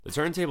The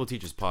Turntable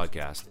Teachers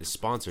podcast is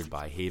sponsored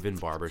by Haven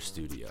Barber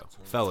Studio.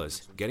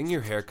 Fellas, getting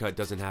your haircut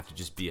doesn't have to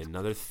just be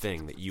another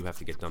thing that you have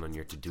to get done on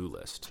your to-do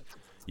list.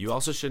 You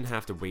also shouldn't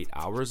have to wait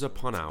hours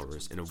upon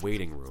hours in a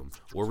waiting room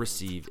or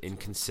receive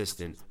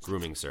inconsistent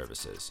grooming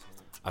services.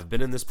 I've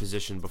been in this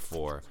position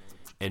before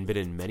and been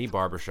in many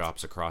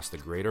barbershops across the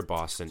greater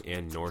Boston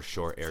and North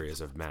Shore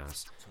areas of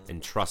Mass,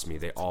 and trust me,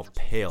 they all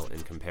pale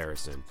in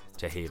comparison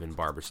to Haven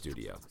Barber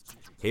Studio.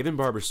 Haven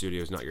Barber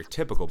Studio is not your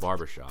typical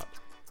barbershop.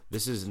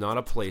 This is not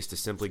a place to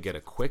simply get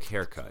a quick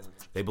haircut.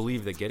 They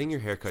believe that getting your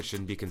haircut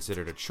shouldn't be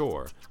considered a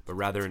chore, but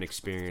rather an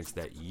experience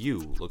that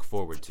you look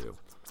forward to.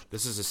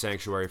 This is a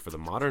sanctuary for the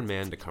modern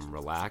man to come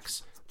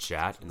relax,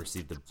 chat, and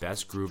receive the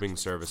best grooming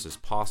services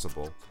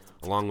possible,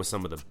 along with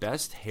some of the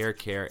best hair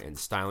care and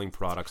styling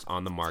products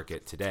on the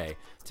market today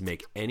to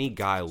make any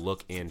guy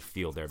look and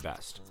feel their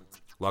best.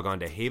 Log on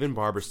to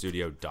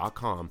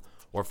havenbarberstudio.com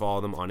or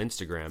follow them on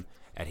Instagram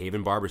at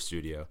Haven Barber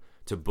Studio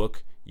to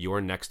book your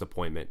next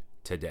appointment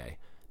today.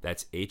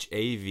 That's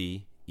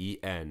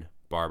Haven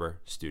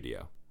Barber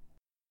Studio.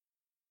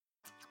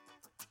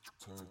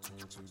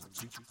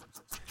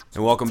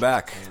 And welcome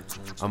back.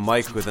 I'm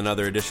Mike with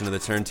another edition of the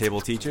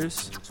Turntable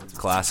Teachers.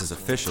 Class is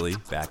officially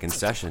back in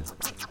session.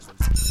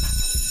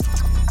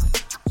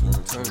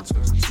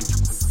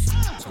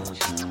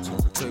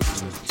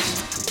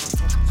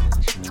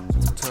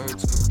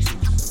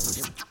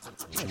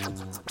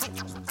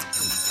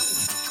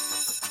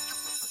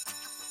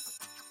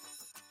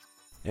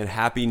 And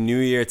Happy New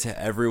Year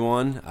to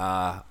everyone.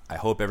 I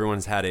hope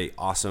everyone's had an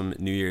awesome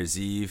New Year's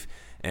Eve.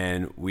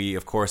 And we,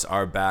 of course,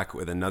 are back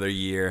with another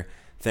year.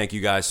 Thank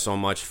you guys so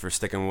much for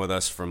sticking with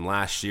us from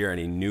last year.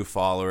 Any new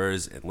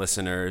followers and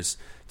listeners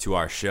to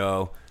our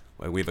show.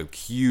 We have a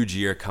huge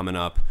year coming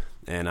up,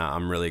 and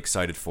I'm really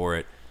excited for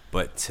it.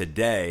 But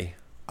today,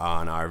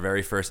 on our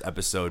very first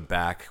episode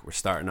back, we're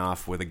starting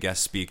off with a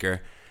guest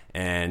speaker.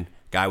 And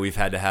guy we've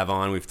had to have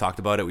on, we've talked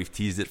about it, we've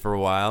teased it for a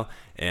while,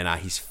 and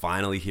he's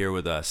finally here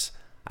with us.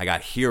 I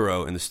got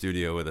Hero in the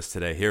studio with us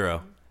today.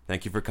 Hero,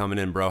 thank you for coming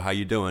in, bro. How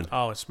you doing?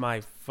 Oh, it's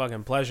my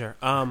fucking pleasure.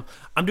 I'm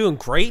doing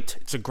great.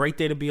 It's a great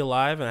day to be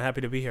alive, and I'm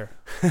happy to be here.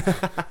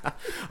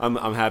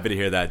 I'm happy to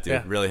hear that, dude.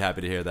 Yeah. Really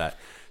happy to hear that.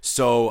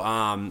 So,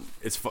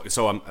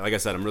 like I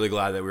said, I'm really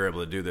glad that we were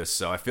able to do this.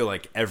 So I feel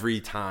like every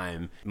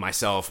time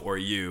myself or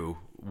you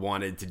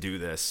wanted to do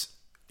this,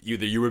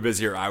 either you were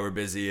busy or I were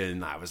busy,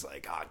 and I was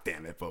like, oh,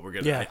 damn it. But we're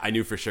gonna. Yeah. I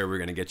knew for sure we were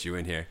gonna get you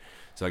in here.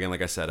 So again,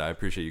 like I said, I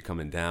appreciate you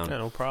coming down. Yeah,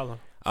 no problem.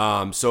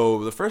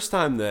 So the first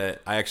time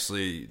that I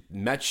actually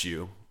met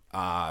you, we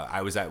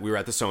were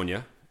at the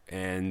Sonia,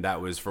 and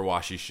that was for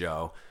Washi's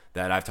show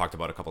that I've talked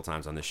about a couple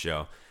times on this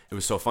show. It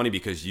was so funny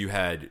because you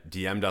had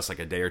DM'd us like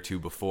a day or two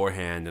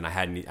beforehand, and I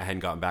hadn't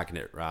gotten back in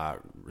it,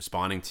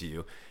 responding to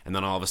you. And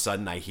then all of a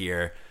sudden I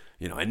hear,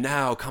 and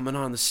now coming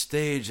on the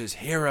stage is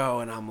Hero,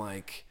 and I'm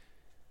like,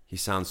 he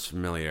sounds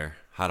familiar.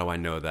 How do I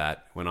know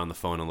that? Went on the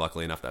phone, and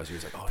luckily enough, he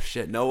was like, oh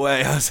shit, no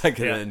way. I was like,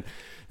 yeah. And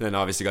then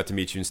obviously got to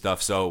meet you and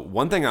stuff. So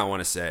one thing I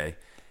want to say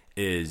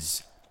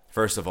is,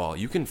 first of all,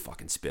 you can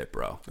fucking spit,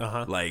 bro.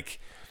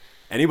 Like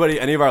any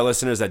of our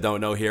listeners that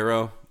don't know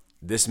Hero,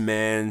 this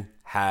man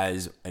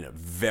has a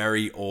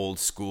very old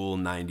school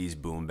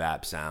 90s boom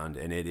bap sound,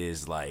 and it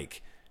is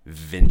like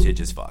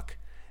vintage as fuck.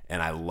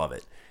 And I love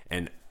it.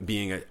 And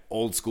being an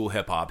old school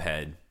hip hop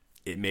head,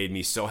 it made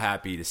me so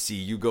happy to see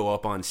you go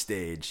up on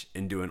stage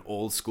and do an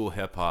old school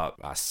hip hop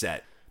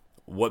set.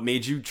 What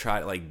made you try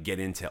to get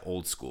into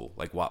old school?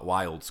 Like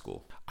why old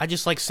school? I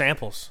just like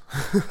samples.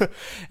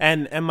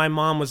 and my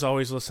mom was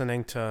always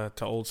listening to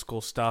old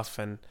school stuff,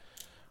 and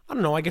I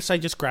don't know, I guess I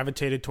just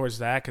gravitated towards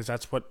that because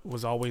that's what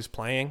was always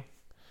playing.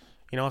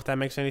 If that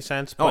makes any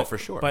sense. But, for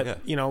sure. But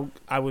yeah.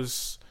 I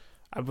was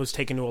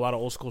taken to a lot of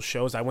old school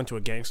shows. I went to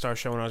a Gang Starr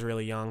show when I was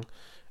really young,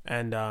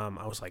 and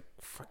I was like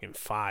fucking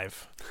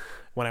 5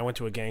 when I went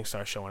to a Gang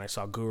Starr show, and I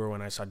saw Guru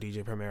and I saw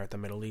DJ Premier at the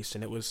Middle East,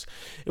 and it was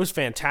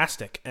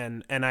fantastic.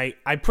 And I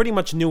pretty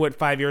much knew at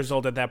 5 years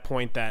old at that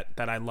point that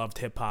I loved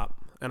hip hop,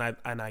 and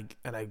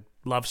I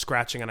love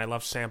scratching, and I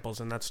love samples,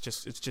 and it's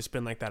just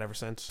been like that ever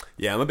since.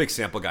 Yeah, I'm a big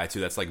sample guy too.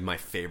 That's like my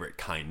favorite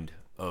kind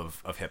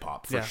of hip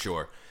hop for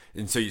sure.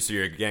 And so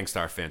you're a Gang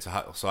Starr fan. So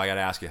I got to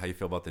ask you, how you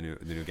feel about the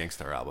new Gang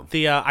Starr album?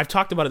 I've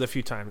talked about it a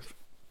few times,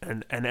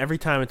 and every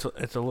time it's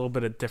a little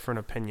bit of different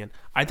opinion.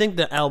 I think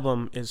the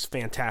album is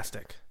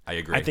fantastic. I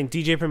agree. I think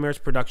DJ Premier's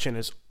production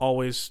is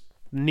always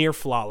near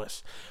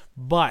flawless,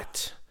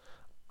 but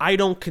I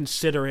don't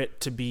consider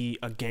it to be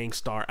a Gang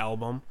Starr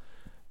album.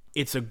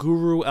 It's a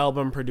Guru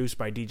album produced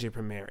by DJ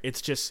Premier.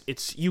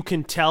 You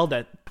can tell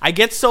that I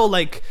get so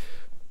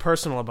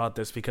personal about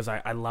this because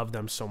I love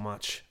them so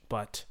much,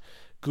 but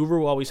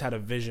Guru always had a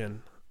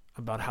vision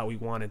about how he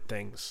wanted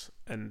things,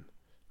 and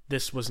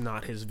this was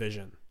not his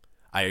vision.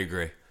 I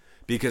agree.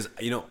 Because,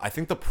 I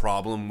think the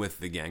problem with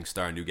the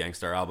new Gang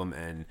Starr album,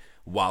 and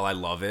while I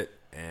love it,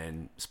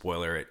 and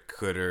spoiler, it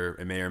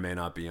may or may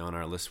not be on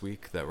our list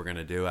week that we're going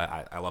to do,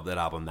 I love that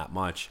album that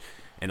much,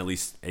 and at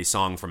least a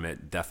song from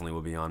it definitely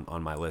will be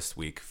on my list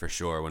week for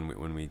sure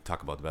when we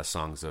talk about the best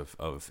songs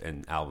of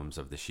and albums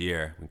of this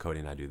year, when Cody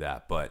and I do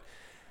that. But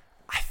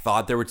I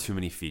thought there were too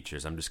many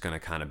features. I'm just going to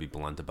kind of be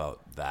blunt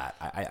about that.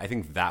 I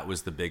think that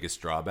was the biggest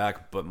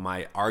drawback. But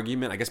my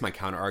argument, I guess my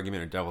counter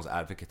argument or devil's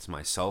advocate to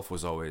myself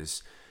was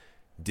always,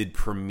 did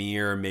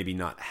Premier maybe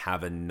not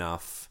have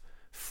enough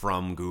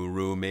from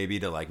Guru maybe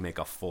to like make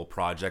a full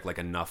project, like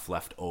enough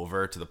left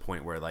over to the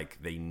point where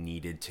like they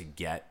needed to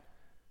get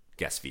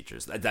guest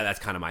features? That's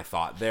kind of my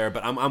thought there.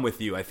 But I'm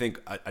with you. I think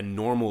a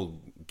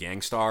normal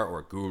Gang Starr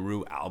or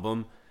Guru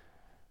album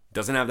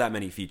doesn't have that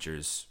many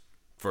features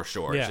for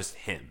sure. Yeah. It's just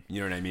him. You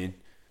know what I mean?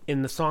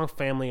 In the song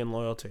Family and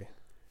Loyalty,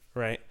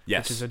 right?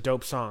 Yes. Which is a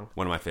dope song.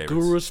 One of my favorites.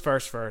 Guru's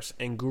first verse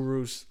and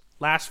Guru's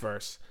last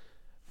verse,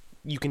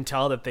 you can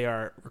tell that they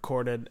are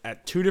recorded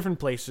at two different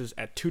places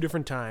at two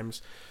different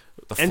times.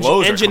 The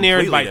flows are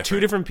engineered completely by different. two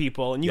different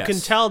people, and you can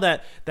tell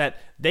that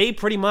they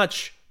pretty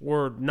much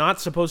were not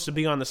supposed to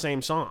be on the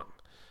same song.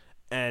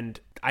 And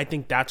I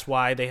think that's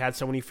why they had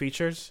so many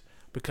features,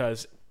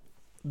 because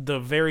the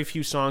very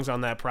few songs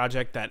on that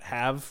project that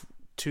have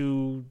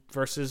two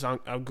verses on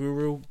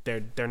Guru,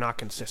 they're not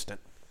consistent.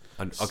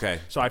 Okay.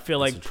 So I feel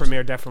like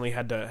Premier definitely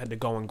had to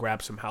go and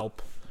grab some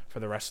help for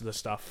the rest of the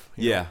stuff.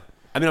 Yeah.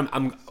 I mean,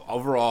 I'm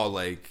overall,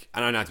 like,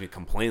 I don't have to be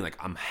complaining. Like,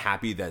 I'm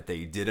happy that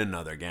they did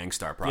another Gang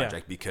Starr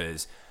project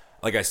because,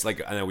 I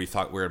know we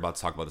were about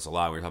to talk about this a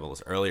lot. We were talking about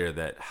this earlier,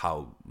 that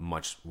how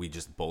much we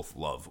just both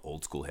love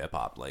old school hip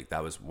hop. Like,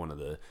 that was one of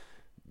the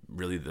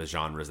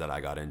genres that I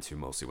got into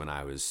mostly when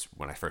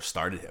I first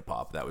started hip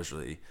hop. That was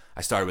really,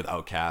 I started with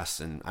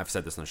Outkast, and I've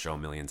said this on the show a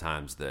million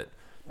times that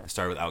I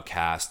started with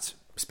Outkast,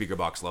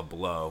 Speakerboxxx Love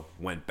Below,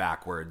 went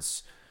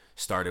backwards,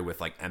 started with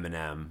like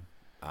Eminem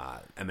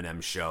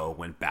show,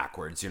 went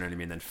backwards, you know what I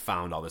mean? Then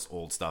found all this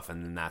old stuff,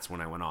 and then that's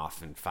when I went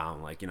off and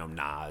found like,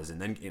 Nas,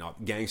 and then,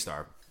 Gang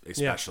Starr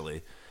especially. Yeah.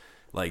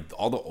 Like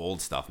all the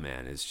old stuff,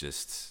 man, is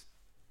just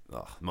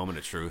Moment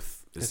of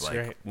Truth is it's like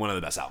great. One of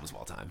the best albums of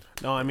all time.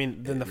 No, I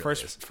mean, then the really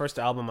first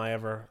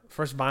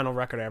vinyl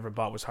record I ever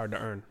bought was Hard to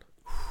Earn.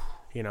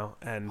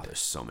 And there's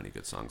so many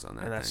good songs on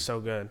that. And that's thing. so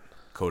good.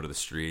 Code of the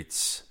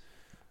Streets.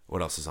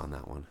 What else is on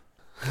that one?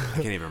 I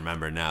can't even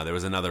remember now. There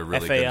was another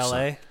really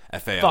F-A-L-A. good song.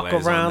 F-A-L-A.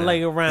 Fuck around,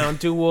 lay around,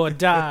 do or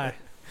die.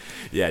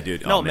 Yeah,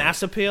 dude. No,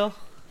 Mass Appeal.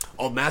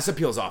 Oh, Mass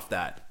Appeal's off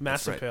that.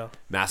 Mass Appeal. Right.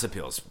 Mass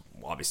Appeal's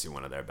obviously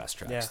one of their best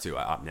tracks too.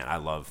 Yeah. I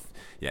love.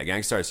 Yeah,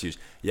 Gang Starr is huge.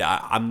 Yeah,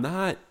 I'm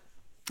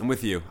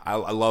with you. I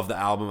love the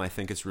album. I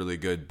think it's really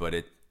good, but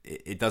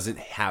it doesn't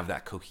have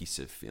that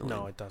cohesive feeling.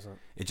 No, it doesn't.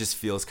 It just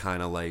feels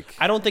kind of like.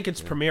 I don't think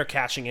it's Premier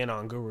cashing in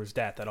on Guru's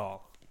death at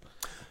all.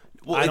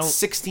 Well, it's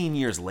 16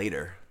 years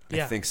later.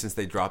 Yeah. I think since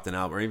they dropped an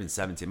album, or even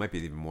 17, it might be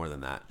even more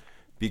than that.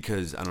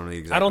 Because I don't know the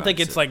exact. I don't think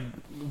it's like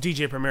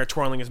DJ Premier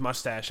twirling his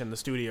mustache in the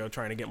studio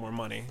trying to get more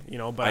money,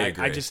 But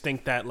I just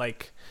think that,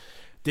 like,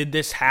 did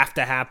this have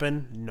to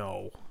happen?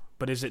 No.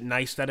 But is it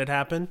nice that it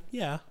happened?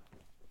 Yeah.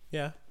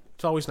 Yeah.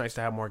 It's always nice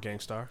to have more Gang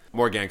Starr.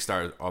 More Gang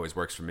Starr always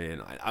works for me,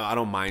 and I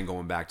don't mind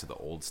going back to the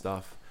old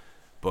stuff.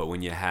 But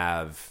when you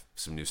have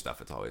some new stuff,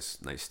 it's always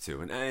nice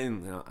too.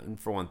 And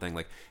for one thing,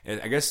 like,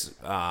 I guess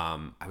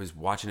I was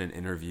watching an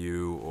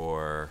interview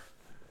or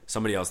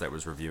somebody else that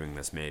was reviewing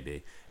this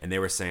maybe, and they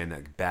were saying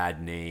that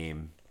Bad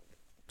Name,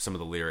 some of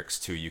the lyrics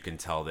too, you can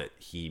tell that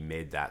he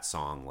made that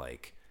song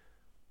like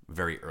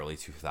very early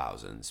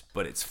 2000s.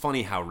 But it's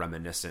funny how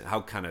reminiscent,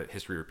 how kind of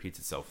history repeats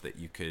itself, that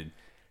you could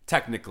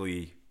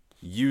technically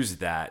use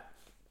that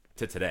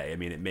to today. I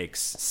mean, it makes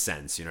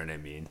sense, you know what I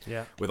mean?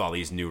 Yeah. With all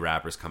these new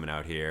rappers coming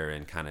out here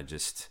and kind of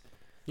just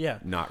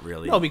not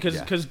really. No,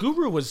 because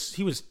Guru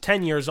was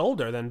 10 years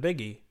older than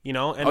Biggie,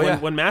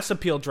 and when Mass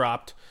Appeal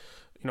dropped,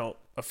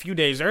 a few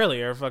days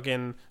earlier,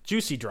 fucking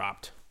Juicy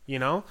dropped,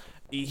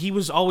 He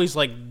was always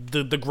like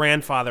the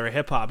grandfather of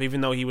hip hop,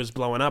 even though he was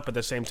blowing up at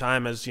the same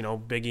time as,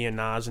 Biggie and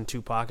Nas and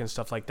Tupac and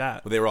stuff like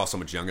that. Well, they were all so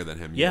much younger than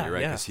him. Yeah, you're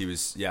right. yeah. Because he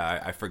was,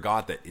 I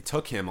forgot that it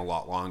took him a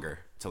lot longer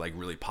to like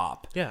really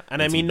pop. Yeah,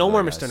 and I mean, No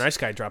More Mr. Nice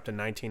Guy dropped in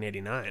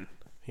 1989,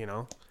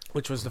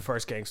 which was the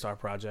first Gang Starr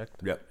project.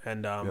 Yep.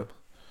 And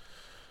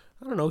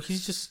I don't know.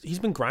 He's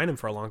been grinding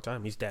for a long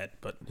time. He's dead,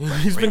 but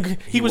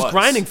he was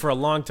grinding for a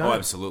long time. Oh,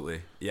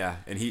 absolutely. Yeah,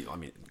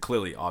 and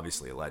clearly,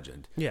 obviously a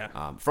legend.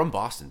 Yeah. From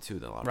Boston too.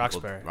 Though.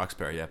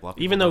 Roxbury. Yeah.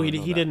 Even though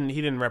he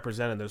didn't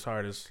represent it as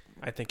hard as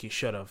I think he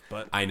should have,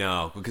 but I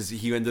know, because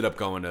he ended up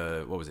going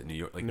to, what was it, New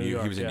York? Like New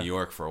York, he was in New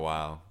York for a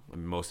while. I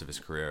mean, most of his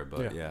career,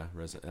 but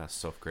that's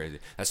so crazy.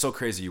 That's so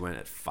crazy. You went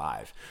at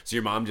 5, so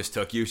your mom just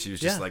took you. She was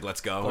just like, "Let's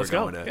go. We're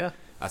going to." Yeah,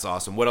 that's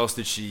awesome. What else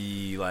did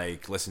she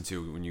like listen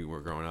to when you were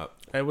growing up?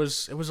 It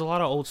was a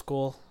lot of old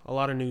school, a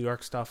lot of New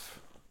York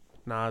stuff.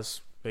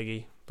 Nas,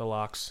 Biggie, The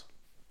Lox.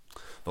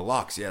 The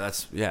Lox,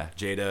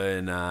 Jada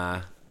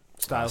and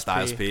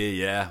Styles P.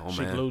 Yeah, oh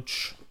Sheek man,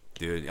 Louch.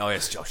 Dude, oh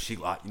yes,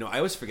 Sheek Louch. I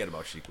always forget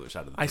about Sheek Louch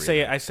out of the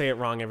three. I say it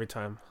wrong every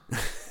time.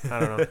 I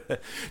don't know.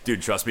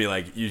 Dude, trust me,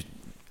 like you.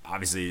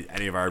 Obviously,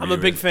 any of our I'm a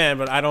big fan,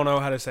 but I don't know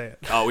how to say it.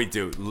 Oh, we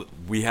do.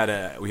 We had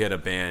a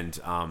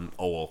band,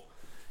 Owl,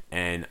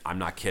 and I'm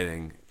not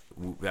kidding.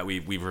 That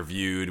we've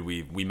reviewed.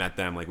 We met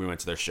them. Like we went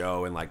to their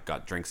show and like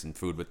got drinks and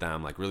food with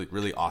them. Like really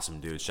really awesome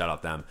dudes. Shout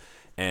out them.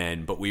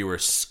 but we were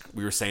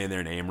saying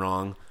their name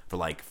wrong for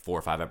like 4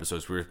 or 5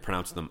 episodes. We were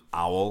pronouncing them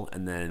owl,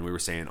 and then we were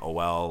saying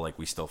OL, like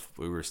we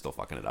were still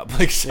fucking it up.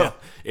 Like, so yeah.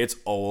 It's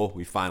owl.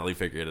 We finally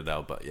figured it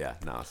out, but yeah,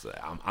 no, so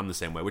I'm the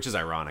same way, which is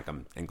ironic. I'm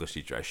an English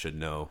teacher. I should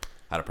know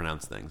how to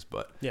pronounce things,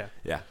 but yeah,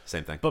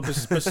 same thing. But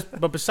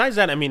but besides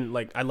that, I mean,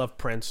 like, I love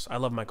Prince. I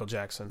love Michael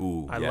Jackson.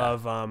 Ooh, I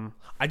love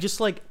I just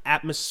like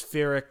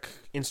atmospheric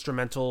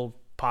instrumental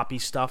poppy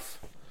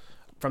stuff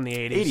from the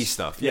 80s. 80s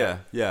stuff,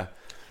 yeah.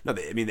 No,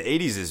 I mean, the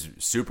 80s is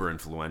super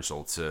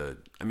influential to,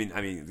 I mean,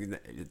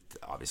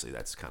 obviously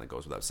that's kind of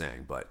goes without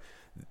saying, but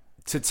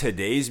to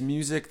today's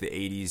music, the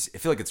 80s, I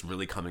feel like it's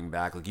really coming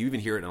back. Like, you even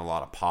hear it in a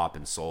lot of pop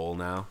and soul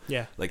now.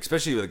 Yeah. Like,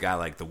 especially with a guy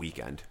like The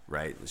Weeknd,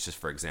 right? It's just,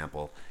 for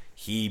example,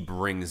 he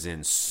brings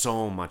in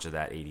so much of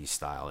that 80s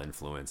style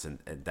influence and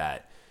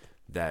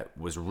that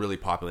was really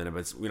popular. But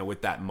it's,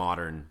 with that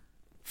modern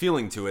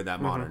feeling to it, that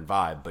modern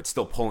vibe, but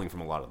still pulling from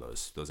a lot of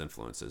those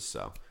influences.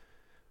 So,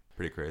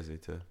 pretty crazy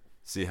to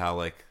see how,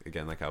 like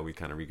how we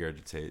kind of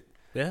regurgitate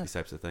these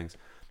types of things.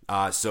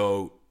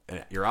 So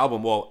your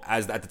album, well,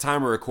 as at the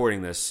time we're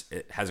recording this,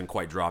 it hasn't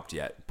quite dropped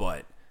yet,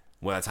 but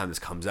by the time this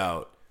comes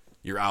out,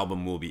 your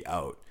album will be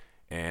out.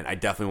 And I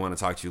definitely want to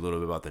talk to you a little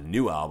bit about the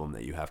new album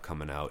that you have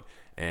coming out,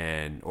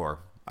 or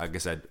like I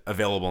said,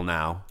 available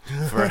now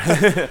for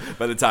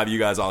by the time you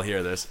guys all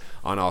hear this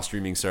on all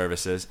streaming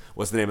services.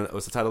 What's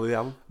the title of the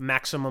album?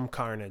 Maximum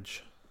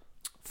Carnage.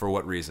 For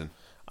what reason?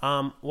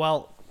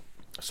 Well,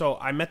 so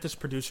I met this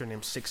producer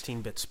named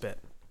 16-Bit Spit,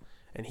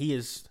 and he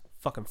is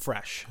fucking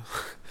fresh.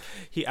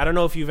 I don't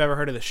know if you've ever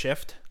heard of The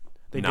Shift.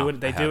 They do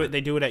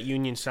it at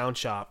Union Sound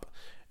Shop.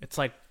 It's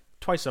like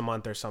twice a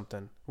month or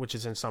something, which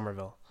is in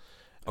Somerville.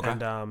 Okay.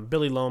 And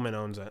Billy Loman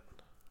owns it.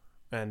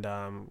 And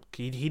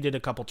he did a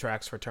couple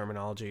tracks for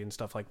Terminology and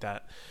stuff like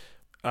that.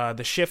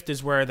 The Shift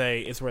is where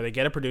they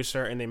get a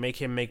producer and they make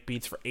him make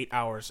beats for 8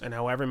 hours, and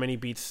however many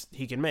beats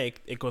he can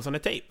make, it goes on a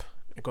tape.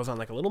 It goes on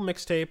like a little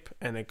mixtape,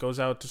 and it goes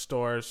out to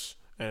stores,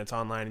 and it's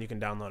online, and you can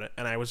download it.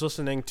 And I was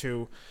listening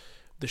to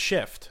The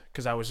Shift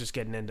because I was just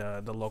getting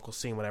into the local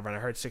scene, whatever, and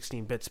I heard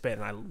 16-Bit Spit,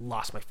 and I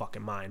lost my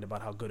fucking mind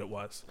about how good it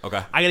was.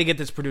 Okay, I gotta get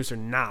this producer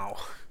now.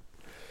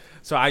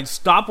 So I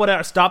stopped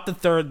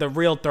the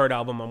real third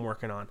album I'm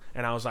working on,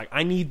 and I was like,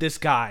 I need this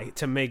guy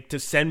to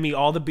send me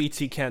all the beats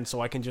he can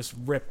so I can just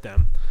rip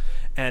them.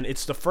 And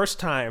it's the first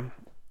time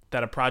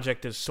that a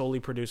project is solely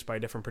produced by a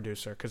different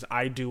producer, because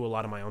I do a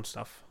lot of my own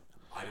stuff.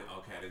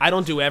 I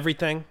don't do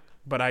everything,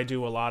 but I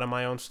do a lot of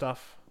my own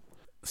stuff.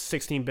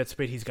 16-Bit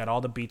Spit, he's got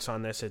all the beats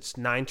on this. It's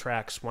 9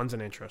 tracks, one's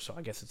an intro, so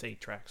I guess it's 8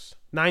 tracks.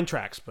 9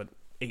 tracks, but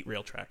 8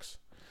 real tracks.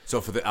 So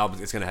for the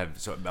album, it's going to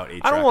have about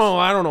 8 tracks?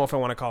 I don't know if I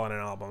want to call it an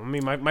album. I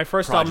mean, my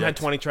first album had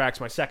 20 tracks.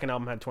 My second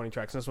album had 20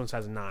 tracks. And this one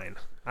has 9.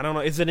 I don't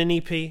know. Is it an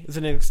EP? Is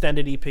it an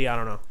extended EP? I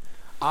don't know.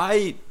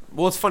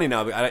 Well, it's funny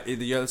now.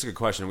 Yeah, that's a good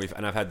question.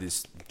 I've had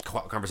this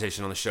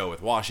conversation on the show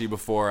with Washi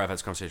before. I've had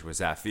this conversation with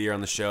Zafir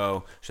on the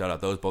show. Shout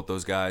out both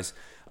those guys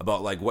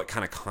about like what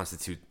kind of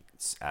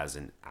constitutes as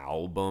an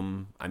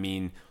album. I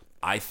mean,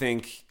 I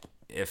think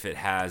if it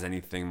has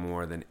anything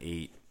more than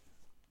 8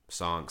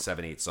 songs,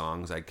 7-8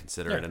 songs, I'd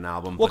consider it an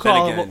album. We'll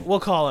call it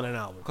an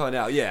album. Call it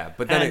out, yeah.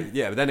 But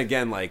then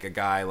again, like a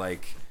guy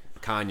like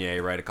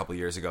Kanye, right? A couple of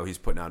years ago, he's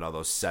putting out all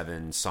those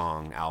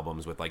 7-song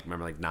albums with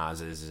remember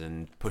Nas's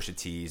and Pusha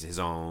T's, his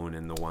own,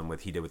 and the one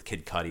he did with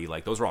Kid Cudi.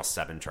 Like those were all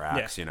 7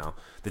 tracks, The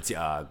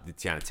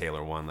Tiana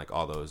Taylor one, like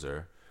all those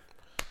are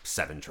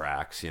 7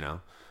 tracks,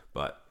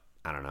 But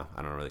I don't know.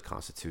 I don't know really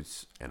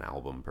constitutes an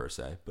album per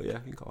se. But yeah,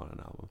 you can call it an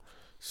album.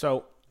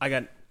 So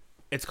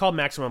it's called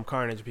Maximum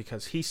Carnage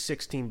because he's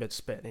 16-Bit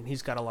Spit, and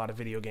he's got a lot of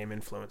video game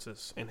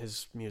influences in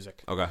his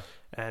music. Okay.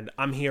 And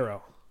I'm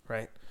Hero,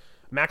 right?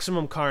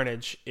 Maximum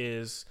Carnage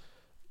is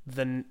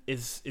the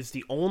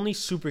only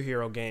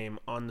superhero game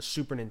on the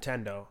Super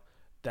Nintendo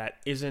that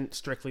isn't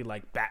strictly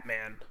like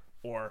Batman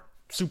or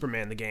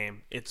Superman the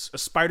game. It's a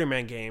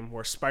Spider-Man game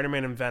where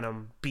Spider-Man and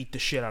Venom beat the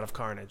shit out of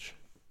Carnage.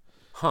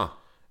 Huh.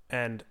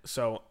 And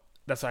so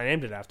that's what I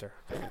named it after.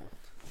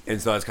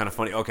 And so it's kind of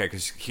funny, okay,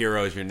 because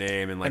Hero is your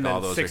name, and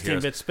all those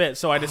 16-Bit Spit.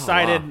 So I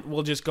decided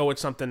we'll just go with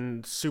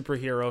something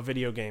superhero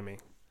video gaming.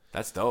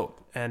 That's dope.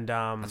 And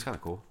that's kind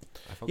of cool.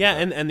 Yeah,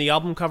 and the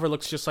album cover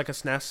looks just like a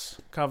SNES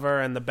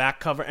cover, and the back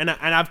cover, and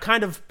I've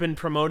kind of been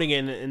promoting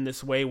it in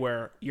this way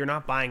where you're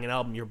not buying an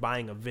album, you're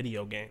buying a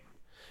video game,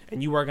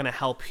 and you are going to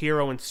help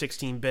Hero and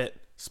 16-Bit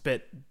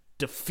Spit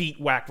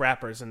defeat whack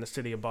rappers in the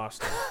city of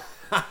Boston.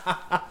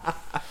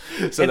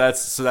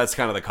 That's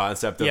kind of the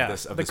concept of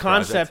this. Of the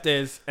concept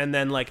is, and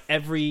then like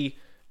every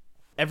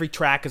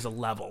track is a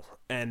level,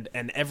 and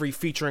every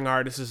featuring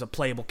artist is a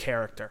playable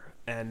character,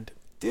 and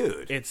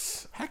dude,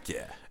 it's heck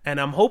yeah. And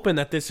I'm hoping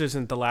that this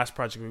isn't the last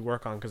project we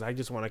work on because I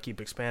just want to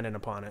keep expanding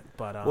upon it.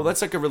 But well,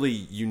 that's like a really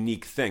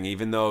unique thing.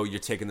 Even though you're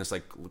taking this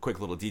like quick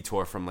little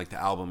detour from like the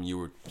album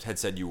you had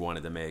said you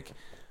wanted to make,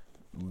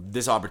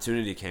 this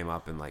opportunity came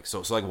up, and like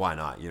so like why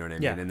not? You know what I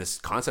mean? Yeah. And this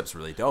concept's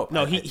really dope.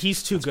 No,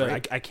 he's too good.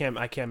 great. I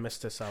can't mess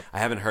this up. I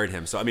haven't heard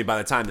him, so I mean, by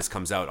the time this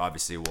comes out,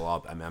 obviously,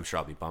 I'm sure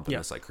I'll be bumping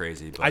this like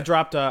crazy. But I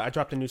dropped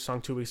a new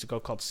song 2 weeks ago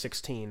called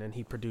 16, and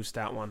he produced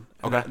that one.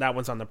 And Okay. that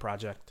one's on the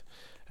project,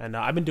 and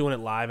I've been doing it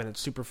live, and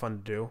it's super fun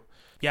to do.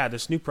 Yeah,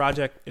 this new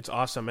project, it's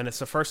awesome, and it's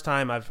the first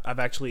time I've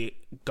actually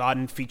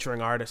gotten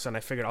featuring artists, and I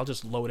figured I'll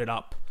just load it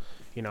up.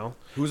 You know,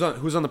 who's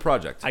on the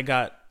project? I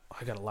got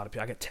a lot of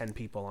people. I got 10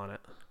 people on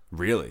it.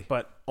 Really?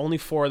 But only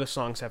 4 of the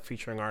songs have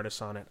featuring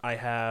artists on it. I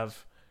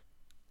have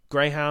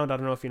Greyhound. I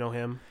don't know if you know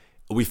him.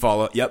 We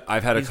follow. Yep,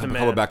 I've had a He's the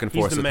couple man. back and He's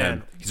forth the with man.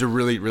 him. He's a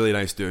really, really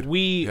nice dude.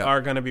 We Yeah. are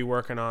going to be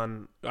working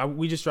on.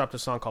 We just dropped a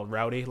song called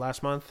Rowdy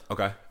last month,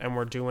 Okay. and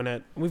we're doing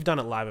it. We've done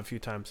it live a few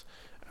times,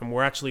 and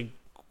we're actually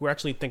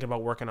thinking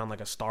about working on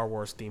like a Star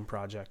Wars theme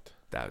project.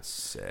 That's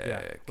sick.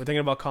 Yeah, we're thinking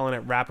about calling it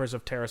Rappers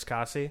of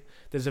Terrascasi.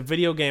 There's a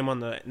video game on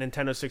the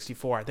Nintendo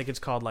 64. I think it's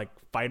called like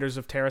Fighters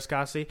of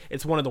Terrascasi.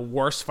 It's one of the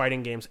worst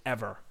fighting games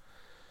ever.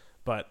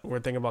 But we're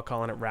thinking about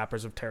calling it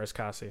Rappers of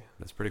Terrascasi.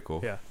 That's pretty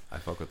cool. Yeah. I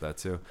fuck with that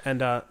too.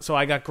 And so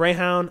I got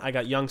Greyhound, I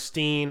got Young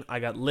Steen, I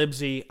got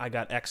Libsy, I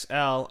got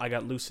XL, I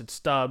got Lucid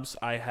Stubbs,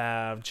 I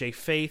have J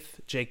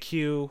Faith,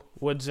 JQ,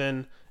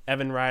 Woodson,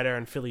 Evan Ryder,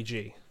 and Philly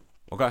G.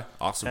 Okay,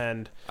 awesome.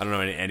 And I don't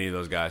know any of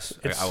those guys.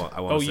 I won't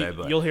oh, say,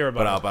 but you'll hear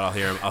about it. But I'll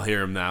hear him. I'll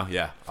hear him now.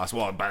 Yeah. Awesome.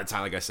 Well, by the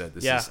time, like I said,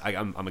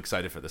 I'm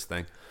excited for this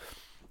thing.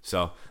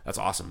 So that's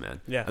awesome,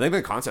 man. Yeah. I think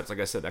the concepts, like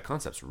I said, that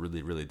concept's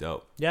really, really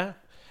dope. Yeah,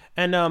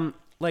 and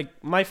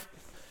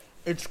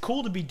it's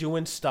cool to be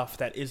doing stuff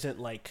that isn't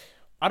like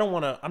I'm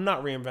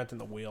not reinventing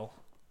the wheel,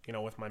 you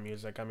know, with my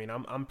music. I mean,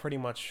 I'm pretty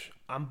much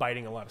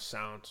biting a lot of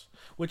sounds,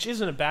 which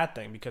isn't a bad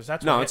thing because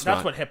that's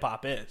what hip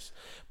hop is.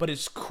 But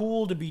it's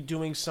cool to be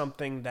doing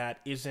something that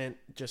isn't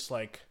just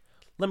like,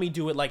 let me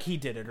do it like he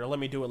did it, or let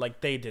me do it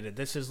like they did it.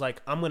 This is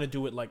like, I'm gonna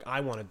do it like I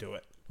want to do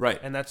it. Right.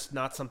 And that's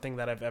not something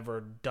that I've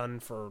ever done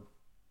for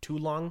too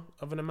long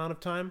of an amount of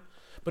time.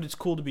 But it's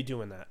cool to be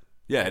doing that.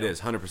 Yeah, it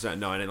is 100%.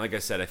 No, and like I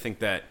said, I think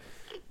that,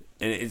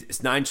 and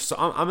it's 9. So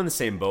I'm in the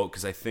same boat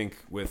because I think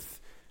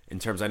in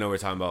terms, I know we're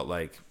talking about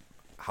like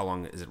how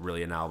long is it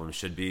really an album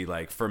should be.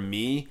 Like for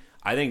me,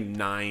 I think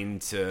 9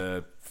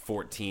 to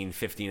 14,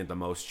 15 at the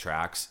most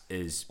tracks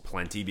is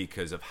plenty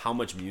because of how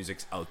much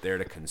music's out there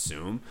to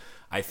consume.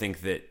 I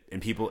think that,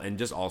 and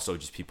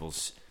just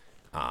people's,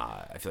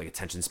 I feel like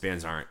attention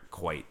spans aren't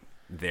quite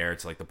there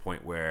to like the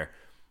point where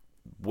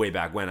way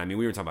back when, I mean,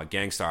 we were talking about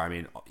Gangstar. I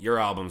mean, your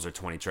albums are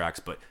 20 tracks,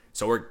 but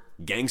so were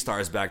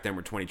Gangstar's back then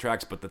were 20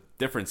 tracks. But the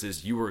difference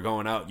is you were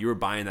going out, you were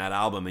buying that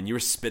album, and you were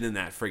spinning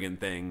that friggin'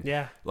 thing,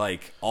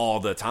 like all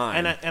the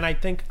time. And I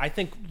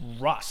think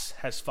Russ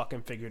has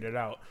fucking figured it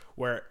out.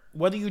 Where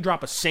whether you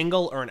drop a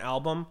single or an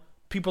album,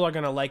 people are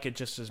gonna like it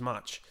just as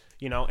much,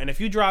 you know. And if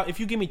you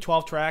give me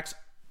 12 tracks,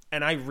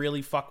 and I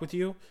really fuck with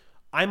you,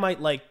 I might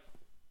like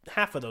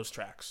half of those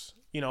tracks.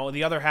 You know,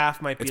 the other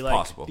half might be they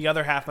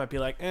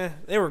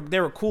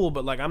were cool,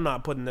 but like I'm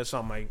not putting this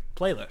on my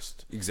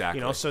playlist. Exactly.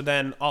 You know, so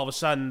then all of a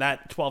sudden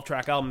that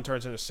 12-track album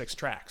turns into 6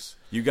 tracks.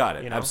 You got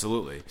it. You know?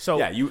 Absolutely. So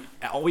yeah,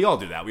 we all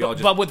do that.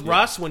 But with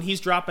Russ, when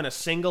he's dropping a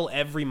single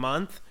every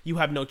month, you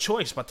have no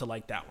choice but to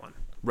like that one.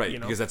 Right, you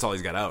know? because that's all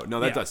he's got out. No,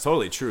 that's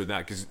totally true. That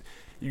because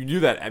you do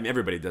that. I mean,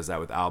 everybody does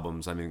that with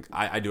albums. I mean,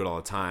 I do it all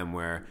the time.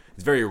 Where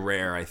it's very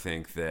rare, I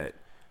think, that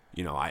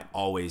I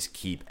always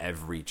keep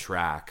every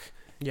track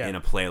in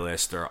a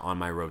playlist or on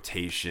my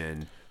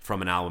rotation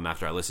from an album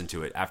after I listen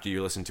to it. After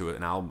you listen to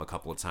an album a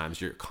couple of times,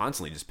 you're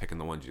constantly just picking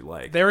the ones you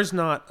like. There is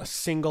not a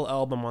single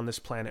album on this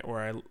planet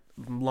where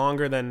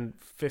longer than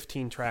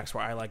 15 tracks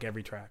where I like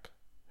every track.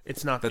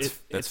 It's not. That's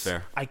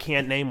fair. I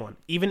can't name one.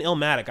 Even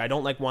Illmatic. I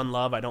don't like One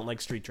Love. I don't like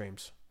Street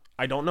Dreams.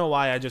 I don't know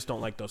why. I just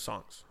don't like those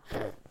songs.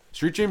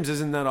 Street Dreams,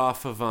 isn't that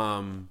off of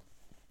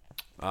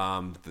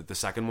the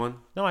second one?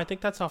 No, I think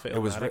that's off of Illmatic. It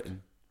was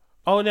written.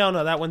 Oh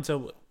no, that one's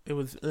it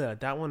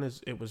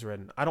was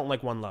written. I don't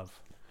like One Love.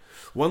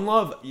 One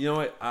Love, you know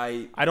what?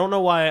 I don't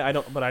know why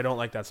but I don't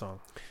like that song.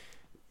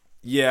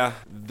 Yeah,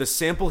 the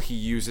sample he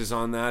uses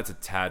on that's a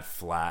tad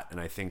flat, and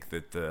I think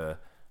that the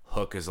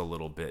hook is a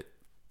little bit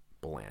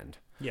bland.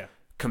 Yeah.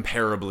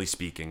 Comparably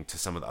speaking to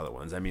some of the other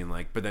ones. I mean,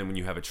 like, but then when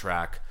you have a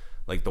track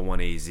like the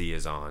one AZ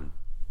is on,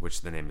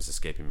 which the name is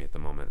escaping me at the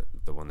moment,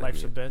 the one that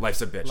Life's a Bitch.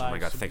 Life's a Bitch. Oh my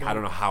god, I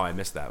don't know how I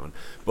missed that one,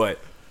 but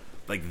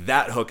like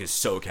that hook is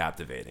so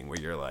captivating where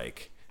you're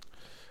like,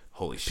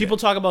 holy shit. People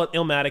talk about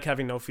Illmatic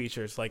having no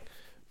features. Like,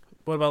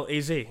 what about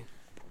AZ?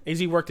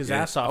 AZ worked his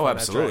ass off. Oh, on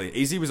absolutely. That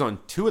track. AZ was on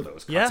 2 of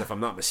those cuts, if I'm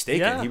not mistaken.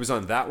 Yeah. He was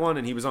on that one,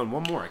 and he was on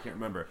one more. I can't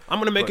remember. I'm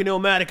gonna make an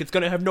Illmatic. It's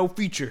gonna have no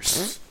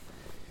features.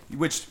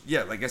 Which,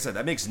 yeah, like I said,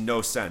 that makes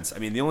no sense. I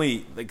mean,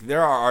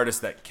 there are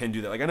artists that can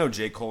do that. Like, I know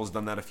J. Cole's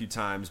done that a few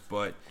times,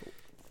 but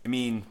I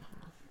mean,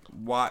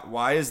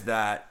 why is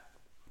that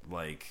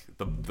like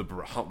the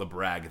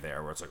brag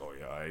there where it's like, oh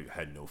yeah, I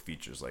had no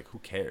features? Like, who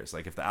cares?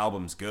 Like, if the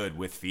album's good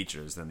with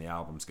features, then the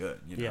album's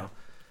good. You know? Yeah.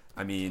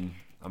 I mean,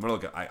 I'm gonna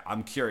look at.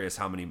 I'm curious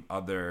how many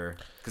other,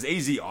 because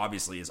AZ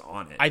obviously is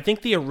on it. I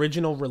think the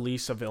original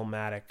release of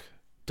Illmatic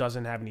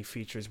doesn't have any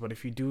features, but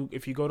if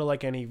you go to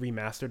like any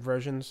remastered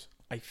versions,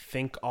 I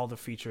think all the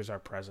features are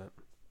present.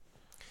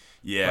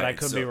 Yeah, but I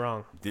could be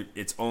wrong.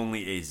 It's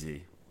only AZ,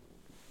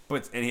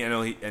 but I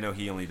know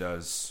he only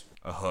does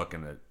a hook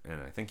and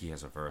I think he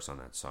has a verse on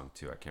that song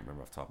too. I can't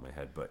remember off the top of my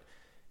head, but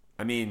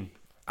I mean,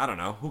 I don't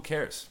know. Who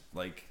cares?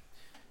 Like,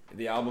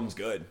 the album's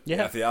good.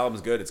 Yeah. If the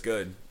album's good, it's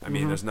good. I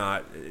mean, there's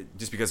not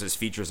just because there's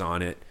features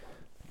on it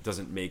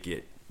doesn't make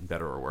it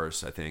better or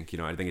worse. I think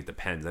I think it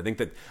depends. I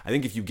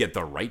think if you get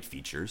the right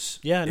features,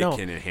 it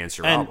can enhance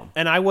your album.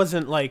 And I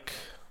wasn't like.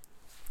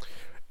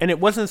 And it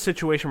wasn't a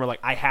situation where, like,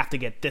 I have to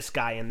get this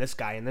guy and this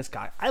guy and this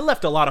guy. I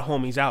left a lot of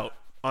homies out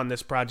on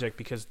this project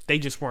because they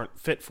just weren't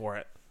fit for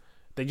it.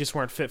 They just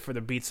weren't fit for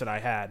the beats that I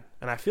had.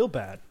 And I feel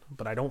bad,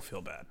 but I don't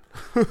feel bad.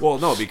 Well,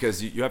 no,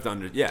 because you have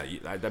to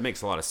that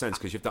makes a lot of sense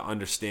because you have to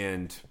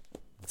understand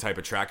the type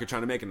of track you're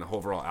trying to make and the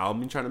overall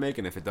album you're trying to make.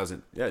 And if it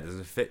doesn't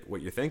fit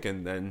what you're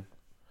thinking, then...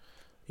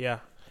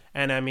 Yeah.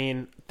 And, I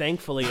mean,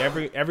 thankfully,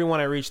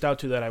 everyone I reached out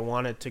to that I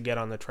wanted to get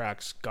on the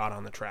tracks got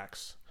on the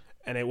tracks.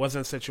 And it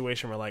wasn't a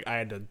situation where, like, I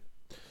had to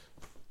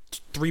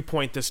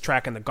 3-point this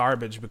track in the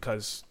garbage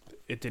because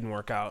it didn't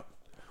work out.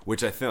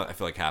 Which I feel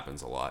like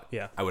happens a lot.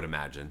 Yeah. I would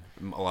imagine.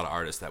 A lot of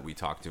artists that we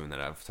talk to and that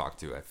I've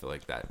talked to, I feel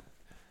like that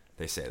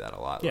they say that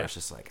a lot. Yeah. Where it's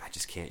just like, I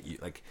just can't use,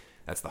 like,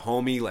 that's the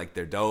homie, like,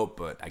 they're dope,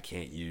 but I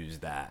can't use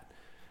that.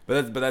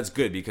 But that's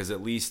good because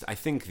at least I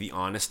think the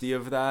honesty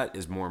of that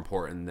is more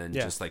important than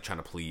just, like, trying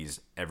to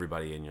please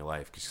everybody in your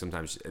life. Because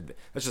sometimes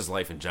that's just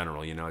life in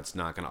general, It's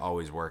not going to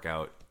always work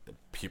out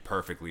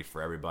perfectly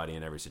for everybody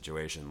in every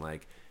situation.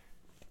 Like,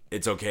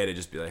 it's okay to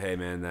just be like, hey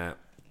man, that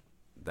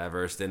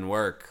verse didn't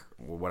work,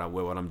 what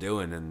I'm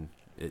doing, and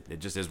it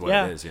just is what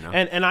it is,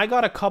 And I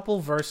got a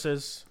couple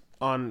verses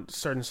on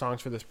certain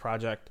songs for this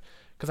project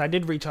because I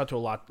did reach out to a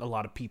lot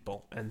of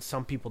people, and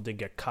some people did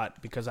get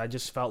cut because I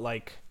just felt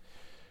like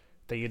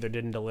they either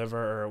didn't deliver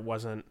or it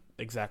wasn't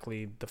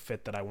exactly the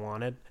fit that I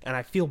wanted. And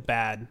I feel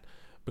bad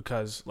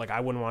because, like,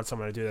 I wouldn't want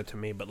someone to do that to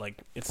me, but,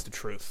 like, it's the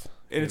truth.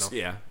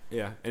 Yeah.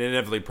 And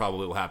inevitably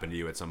probably will happen to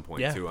you at some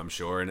point too, I'm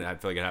sure. And I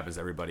feel like it happens to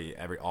everybody,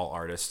 all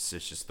artists.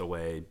 It's just the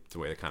way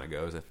it kind of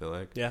goes, I feel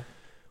like. Yeah.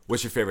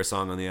 What's your favorite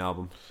song on the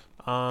album?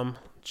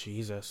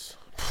 Jesus.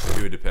 If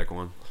you had to pick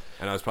one.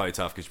 I know it's probably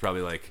tough because you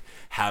probably, like,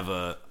 have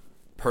a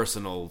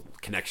personal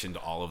connection to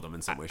all of them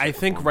in some way, shape, I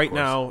think form, right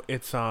now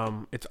it's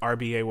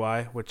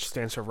RBAY, which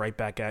stands for Right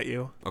Back at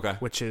You. Okay.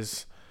 Which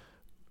is,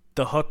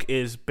 the hook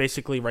is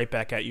basically Right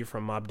Back at You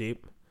from Mobb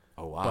Deep.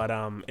 Oh wow!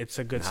 But it's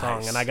a good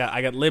song, and I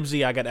got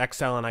Libsy, I got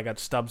XL, and I got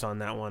Stubbs on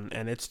that one,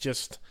 and it's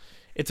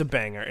a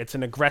banger. It's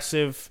an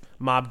aggressive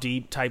Mobb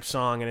Deep type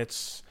song, and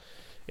it's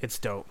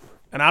dope.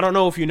 And I don't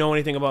know if you know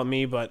anything about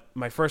me, but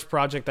my first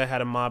project I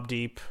had a Mobb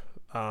Deep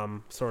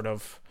sort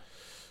of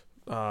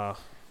Mobb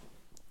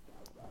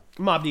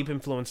Deep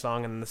influence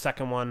song, and the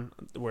second one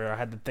where I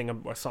had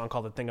a song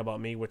called "The Thing About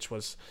Me," which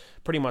was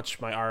pretty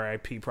much my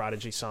R.I.P.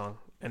 Prodigy song.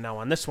 And now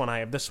on this one, I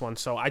have this one.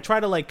 So I try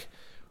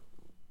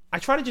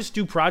to just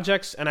do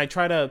projects, and I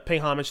try to pay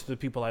homage to the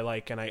people I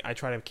like, and I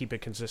try to keep it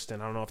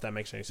consistent. I don't know if that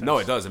makes any sense. No,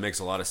 it does. It makes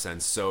a lot of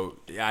sense. So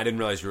yeah, I didn't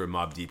realize you were a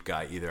Mobb Deep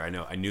guy either.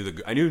 I knew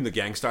the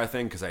Gang Starr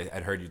thing because I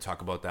had heard you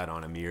talk about that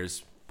on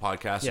Amir's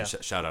podcast. Yeah.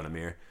 Shout out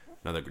Amir,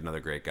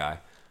 another great guy.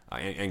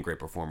 And great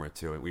performer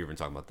too. We were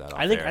talking about that.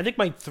 I think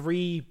my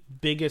three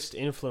biggest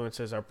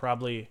influences are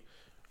probably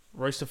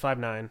Royce da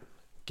 5'9",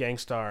 Gang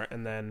Starr,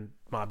 and then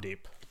Mobb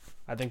Deep.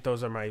 I think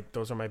those are my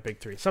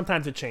big three.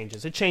 Sometimes it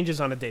changes. It changes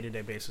on a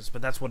day-to-day basis,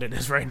 but that's what it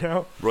is right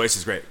now. Royce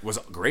is great. It was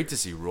great to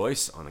see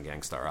Royce on a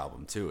Gang Starr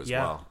album too as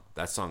well.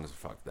 That song's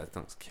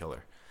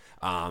killer.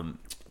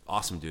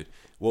 Awesome, dude.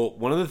 Well,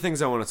 one of the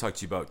things I want to talk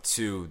to you about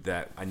too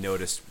that I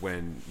noticed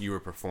when you were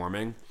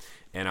performing,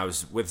 and I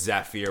was with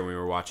Zafir when we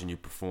were watching you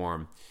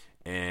perform.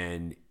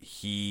 And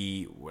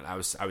I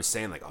was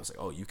saying, like, I was like,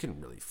 oh, you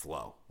can really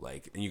flow,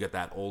 like, and you got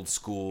that old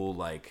school,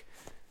 like,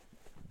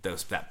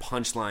 that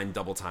punchline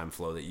double time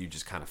flow that you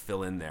just kind of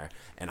fill in there.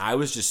 And I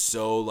was just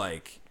so,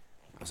 like,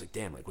 I was like,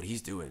 damn, like, what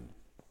he's doing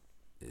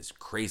is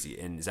crazy.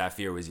 And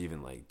Zafir was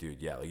even like, dude,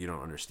 yeah, like, you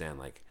don't understand,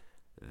 like,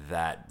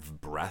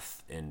 that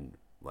breath and,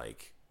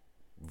 like,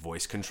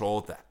 voice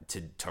control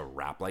to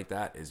rap like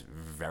that is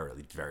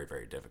very, very,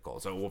 very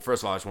difficult. So, well,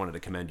 first of all, I just wanted to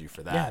commend you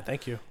for that. Yeah,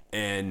 thank you.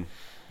 And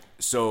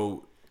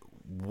so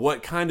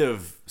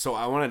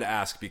I wanted to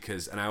ask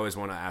because, and I always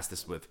want to ask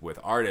this with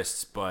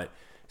artists, but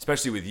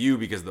especially with you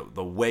because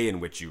the way in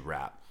which you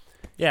rap.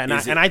 Yeah,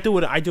 and I do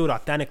it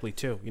authentically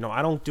too.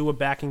 I don't do a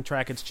backing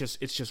track. It's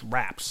just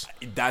raps.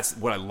 That's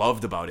what I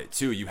loved about it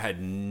too. You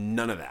had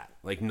none of that,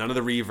 like none of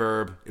the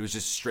reverb. It was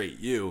just straight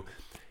you.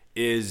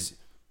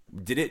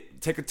 Did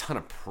it take a ton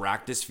of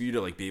practice for you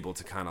to like be able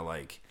to kind of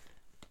like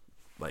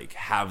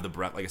have the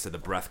breath, like I said, the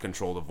breath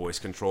control, the voice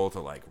control to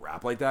like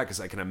rap like that? Because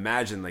I can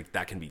imagine like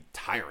that can be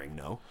tiring.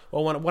 No.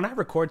 Well, when I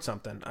record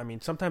something, I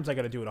mean, sometimes I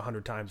got to do it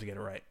 100 times to get it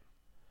right.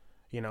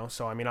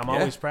 So I mean, I'm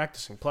always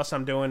practicing. Plus,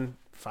 I'm doing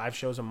 5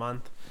 shows a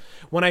month.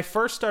 When I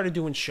first started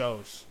doing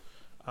shows,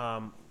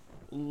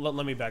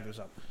 let me back this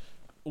up.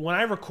 When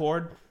I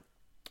record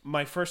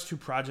my first 2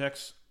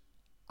 projects,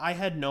 I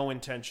had no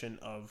intention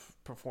of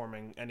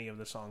performing any of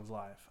the songs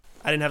live.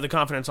 I didn't have the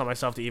confidence on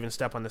myself to even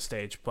step on the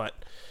stage,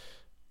 but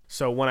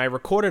so when I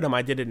recorded them,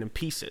 I did it in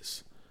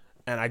pieces.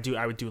 And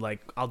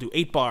I'll do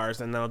 8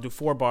 bars, and then I'll do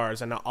 4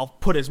 bars, and I'll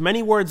put as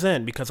many words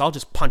in because I'll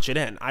just punch it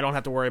in. I don't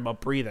have to worry about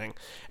breathing.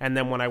 And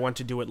then when I went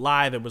to do it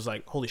live, it was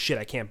like, holy shit,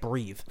 I can't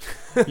breathe.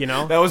 You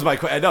know? That was my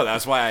question. No,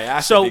 that's why I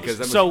asked it, because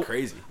that was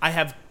crazy. I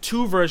have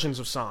 2 versions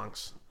of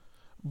songs,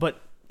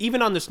 but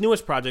even on this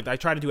newest project, I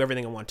try to do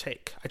everything in one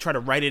take. I try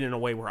to write it in a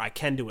way where I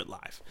can do it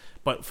live.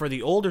 But for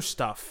the older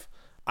stuff,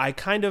 I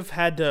kind of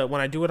had to, when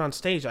I do it on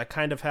stage, I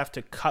kind of have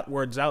to cut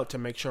words out to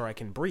make sure I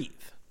can breathe.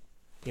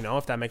 You know,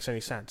 if that makes any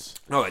sense.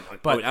 No, it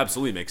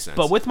absolutely makes sense.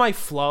 But with my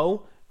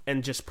flow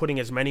and just putting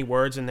as many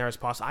words in there as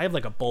possible, I have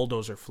like a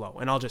bulldozer flow,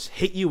 and I'll just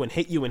hit you and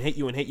hit you and hit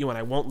you and hit you, and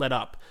I won't let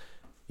up.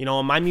 You know,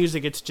 in my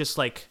music, it's just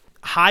like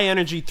high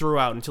energy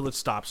throughout until it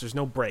stops. There's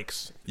no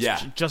breaks.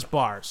 It's just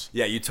bars.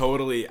 Yeah, you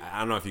totally. I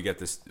don't know if you get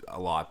this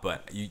a lot,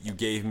 but you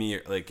gave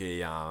me like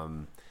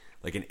an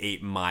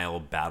 8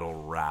 Mile battle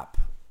rap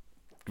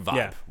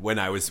vibe when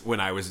I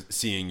was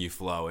seeing you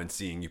flow and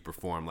seeing you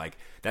perform. Like,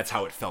 that's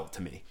how it felt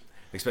to me.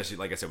 Especially,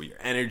 like I said, with your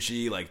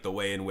energy, like the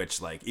way in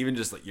which, like, even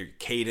just like your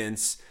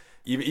cadence,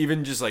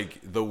 even just like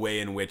the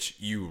way in which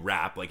you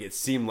rap, like it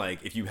seemed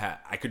like if you had,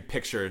 I could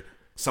picture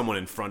someone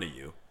in front of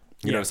you.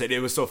 You know what I'm saying? It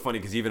was so funny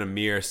because even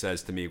Amir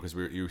says to me, because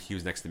he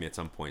was next to me at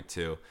some point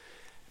too,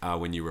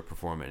 when you were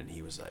performing, and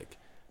he was like,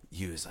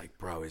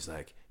 bro, he's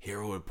like,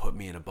 Hero would put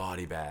me in a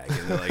body bag.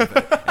 And, and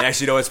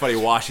actually, you know what's funny?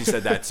 Washi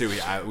said that too,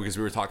 because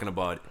we were talking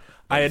about.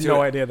 I had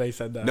no idea they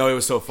said that. No, it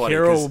was so funny.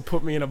 Hero will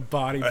put me in a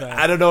body bag.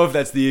 I don't know if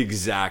that's the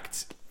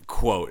exact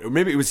quote, or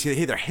maybe it was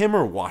either him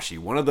or Washi.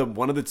 One of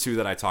the 2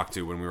 that I talked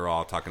to when we were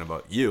all talking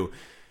about you.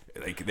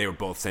 Like, they were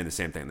both saying the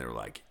same thing. They were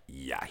like,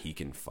 "Yeah, he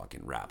can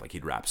fucking rap. Like,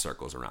 he'd rap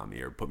circles around me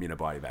or put me in a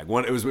body bag."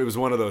 It was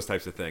one of those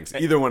types of things.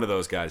 Either one of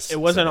those guys. It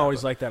wasn't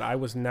always like that. I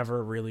was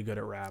never really good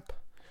at rap,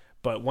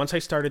 but once I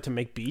started to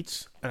make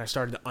beats and I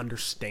started to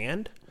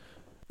understand.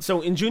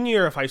 So in junior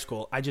year of high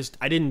school, I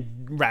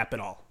didn't rap at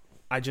all.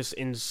 I just,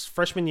 in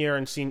freshman year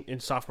and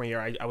in sophomore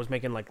year, I was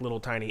making like little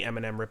tiny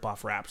Eminem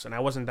ripoff raps, and I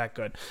wasn't that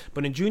good.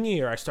 But in junior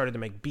year, I started to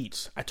make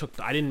beats. I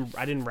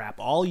didn't rap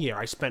all year.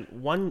 I spent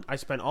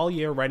all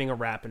year writing a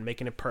rap and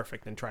making it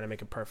perfect and trying to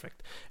make it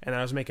perfect. And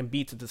I was making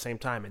beats at the same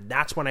time, and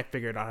that's when I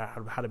figured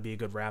out how to be a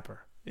good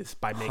rapper, is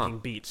by making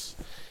beats.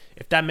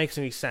 If that makes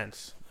any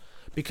sense,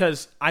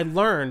 because I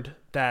learned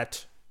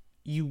that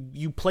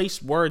you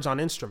place words on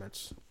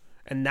instruments,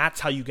 and that's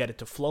how you get it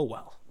to flow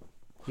well.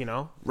 You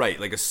know? Right,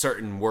 like a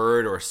certain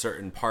word or a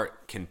certain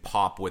part can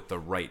pop with the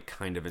right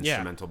kind of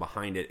instrumental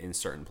behind it in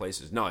certain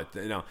places. No,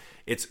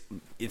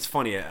 it's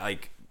funny.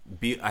 Like,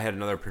 I had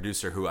another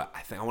producer who I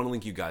want to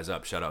link you guys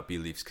up. Shout out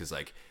B-Leafs, because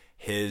like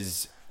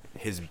his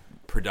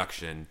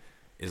production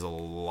is a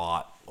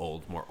lot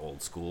more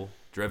old school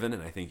driven,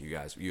 and I think you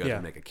guys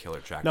would make a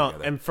killer track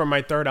together. And for my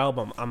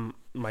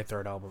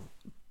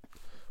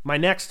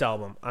next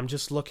album,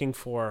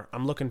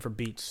 I'm looking for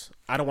beats.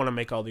 I don't want to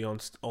make all the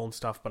own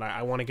stuff, but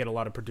I want to get a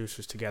lot of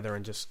producers together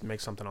and just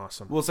make something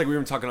awesome. Well, it's like we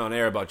were talking on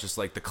air about just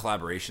like the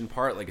collaboration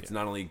part. Like, it's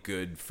not only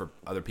good for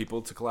other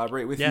people to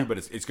collaborate with you, but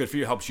it's good for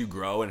you. It helps you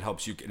grow and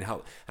helps you and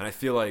help. And I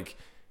feel like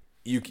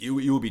you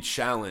will be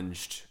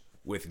challenged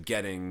with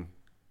getting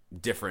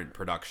different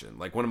production.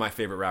 Like, one of my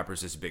favorite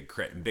rappers is Big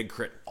Crit, and Big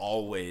Crit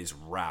always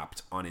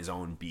rapped on his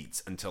own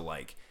beats until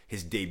like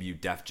his debut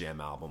Def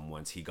Jam album,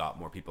 once he got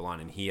more people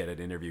on. And he had an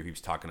interview, he was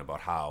talking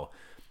about how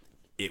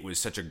it was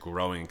such a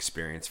growing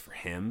experience for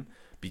him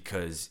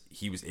because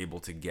he was able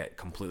to get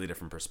completely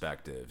different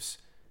perspectives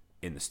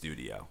in the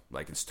studio.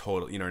 Like, it's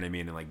total, you know what I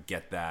mean? And like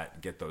get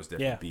those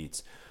different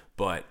beats.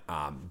 But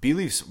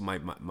B-Leafs,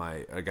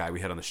 a guy we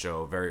had on the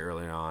show very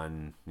early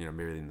on, you know,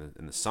 maybe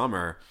in the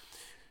summer,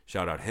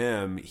 shout out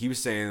him, he was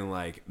saying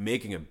like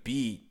making a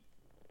beat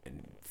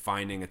and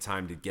finding a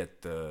time to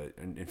get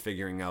and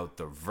figuring out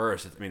the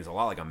verse. I mean, it's a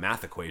lot like a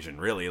math equation,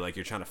 really. Like,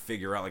 you're trying to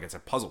figure out, like, it's a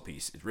puzzle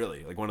piece. It's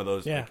really like one of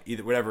those, like,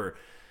 either whatever,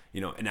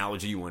 you know,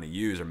 analogy you want to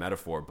use or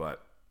metaphor,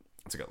 but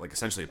it's like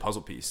essentially a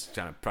puzzle piece.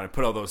 Trying to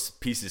put all those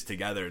pieces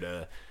together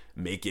to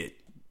make it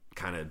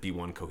kind of be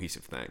one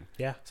cohesive thing.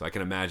 Yeah. So I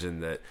can imagine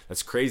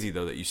that's crazy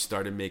though, that you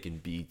started making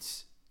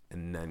beats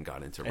and then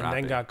got into rapping.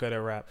 And then got good at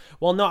rap.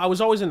 Well, no, I was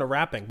always into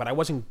rapping, but I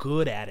wasn't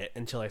good at it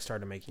until I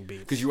started making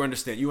beats. Because you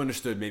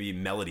understood maybe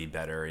melody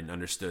better and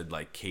understood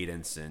like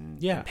cadence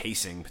and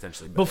pacing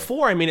potentially better.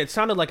 Before, I mean, it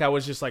sounded like I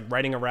was just like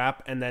writing a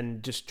rap and then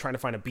just trying to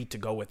find a beat to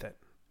go with it,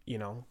 you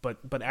know?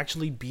 But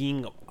actually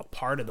being a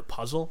part of the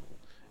puzzle,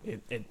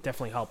 it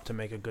definitely helped to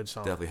make a good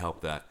song. Definitely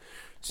helped that.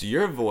 So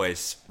your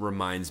voice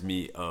reminds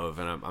me of,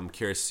 and I'm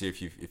curious to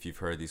see if you've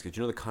heard these. Do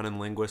you know the Cunning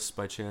Linguists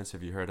by chance?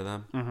 Have you heard of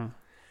them? Mm-hmm.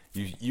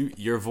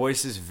 Your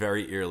voice is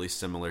very eerily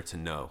similar to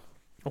No.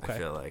 Okay. I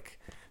feel like,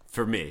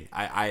 for me,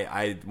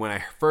 I when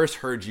I first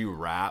heard you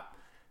rap,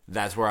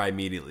 that's where I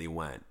immediately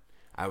went.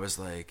 I was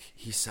like,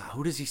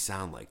 who does he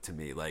sound like to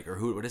me? Like, or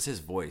what is his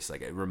voice?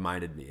 Like, it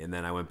reminded me. And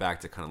then I went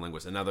back to Cunning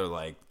Linguist, another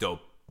like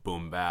dope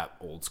boom bap,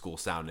 old school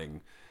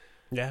sounding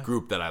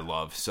group that I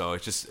love. So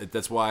it's just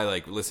that's why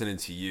like listening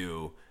to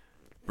you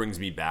brings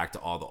me back to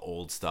all the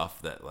old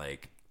stuff that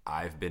like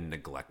I've been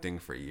neglecting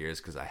for years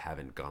because I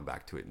haven't gone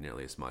back to it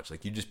nearly as much.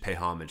 Like you just pay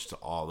homage to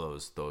all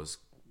those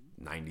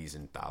 90s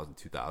and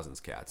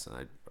 2000s cats, and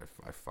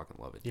I fucking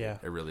love it. Dude. Yeah,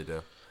 I really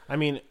do. I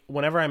mean,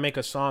 whenever I make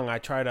a song, I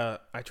try to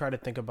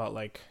think about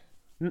like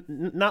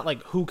not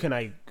like who can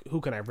I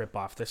rip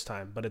off this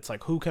time, but it's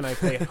like who can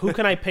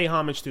I pay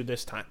homage to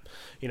this time.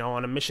 You know,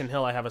 on a Mission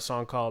Hill, I have a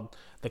song called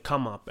 "The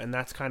Come Up," and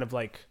that's kind of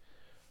like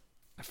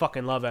I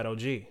fucking love Ed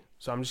O.G.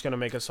 So I'm just gonna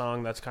make a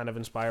song that's kind of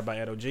inspired by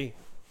Ed O.G.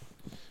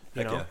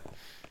 You know. Yeah.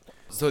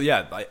 So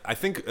yeah, I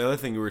think the other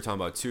thing you were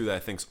talking about too that I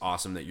think's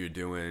awesome that you're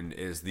doing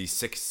is the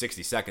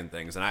 60-second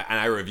things, and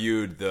I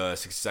reviewed the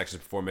 60 seconds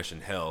before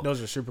Mission Hill.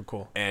 Those are super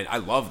cool, and I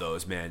love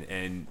those, man.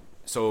 And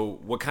so,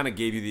 what kind of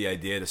gave you the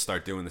idea to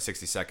start doing the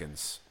 60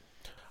 seconds?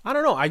 I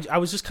don't know. I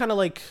was just kind of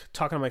like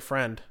talking to my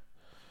friend,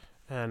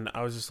 and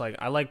I was just like,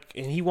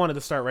 and he wanted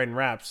to start writing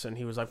raps, and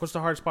he was like, "What's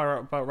the hardest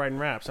part about writing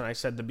raps?" And I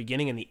said, "The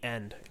beginning and the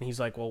end." And he's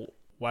like, "Well,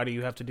 why do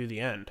you have to do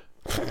the end?"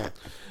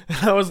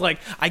 I was like,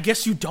 I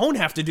guess you don't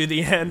have to do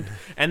the end.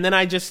 And then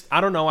I guess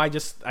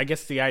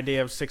the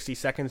idea of 60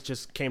 seconds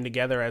just came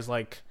together as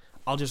like,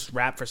 I'll just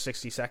rap for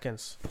 60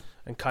 seconds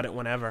and cut it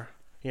whenever,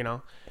 you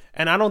know?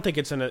 And I don't think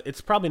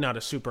it's probably not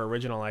a super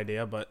original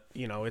idea, but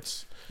you know,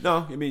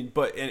 no, I mean,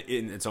 but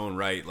in its own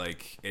right,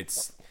 like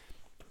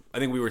I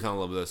think we were talking a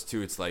little bit of this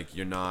too. It's like,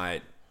 you're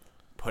not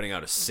putting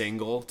out a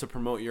single to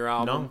promote your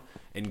album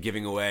and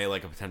giving away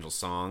like a potential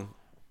song.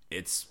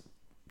 It's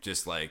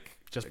just like,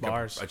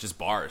 bars. Just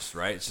bars,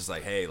 right? It's just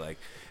like, hey, like,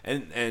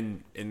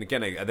 and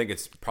again, I think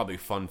it's probably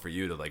fun for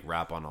you to like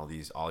rap on all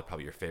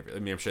probably your favorite. I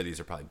mean, I'm sure these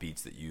are probably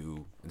beats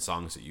and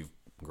songs that you've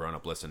grown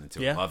up listening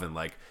to and loving.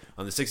 Like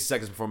on the 60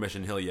 seconds before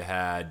Mission Hill, you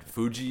had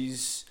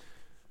Fugees.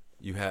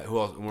 You had who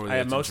else? I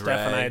had Mos Def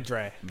and I had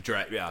Dre.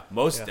 Yeah,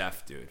 Mos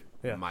Def, dude.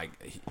 Yeah.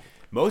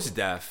 Mos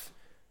Def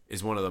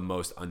is one of the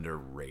most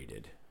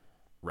underrated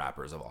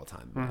rappers of all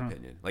time, in my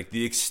opinion. Like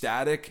the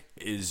Ecstatic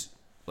is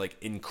like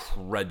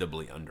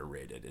incredibly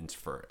underrated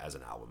as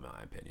an album, in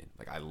my opinion.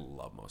 Like I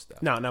love Mos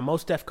Def. No,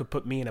 Mos Def could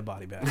put me in a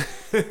body bag.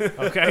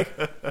 Okay,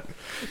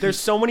 there's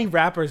so many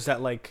rappers that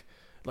like,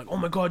 oh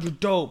my god, you're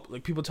dope.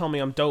 Like people tell me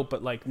I'm dope,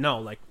 but like no,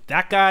 like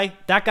that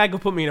guy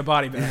could put me in a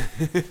body bag.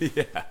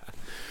 Yeah,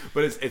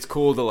 but it's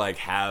cool to like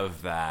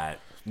have that,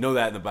 know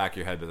that in the back of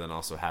your head, but then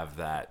also have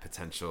that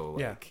potential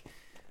like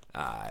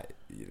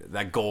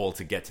that goal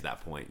to get to that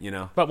point, you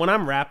know. But when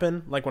I'm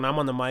rapping, like when I'm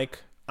on the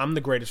mic, I'm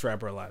the greatest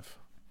rapper alive.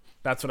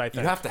 That's what I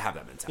think. You have to have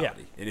that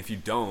mentality. Yeah. And if you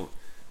don't,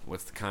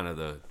 what's the kind of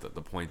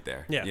the point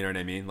there? Yeah. You know what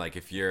I mean? Like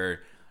if you're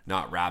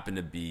not rapping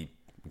to be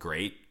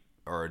great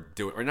or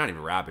not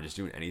even rapping, just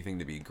doing anything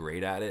to be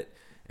great at it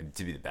and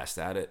to be the best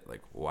at it,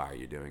 like why are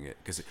you doing it?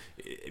 Because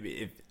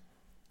if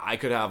I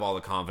could have all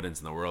the confidence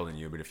in the world in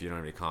you, but if you don't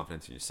have any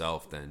confidence in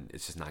yourself, then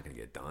it's just not going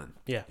to get done.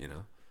 Yeah. You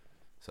know?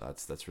 So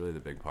that's really the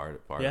big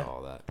part of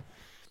all that.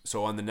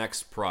 So on the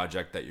next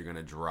project that you're going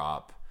to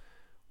drop,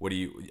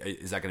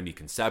 is that going to be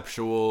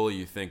conceptual? Are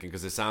you thinking,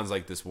 because it sounds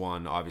like this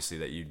one obviously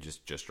that you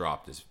just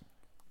dropped is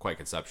quite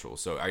conceptual.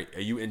 So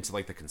are you into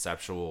like the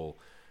conceptual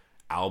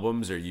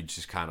albums, or are you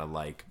just kind of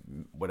like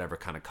whatever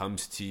kind of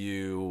comes to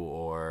you,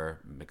 or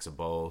mix of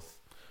both?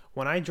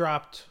 When I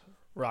dropped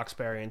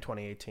Roxbury in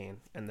 2018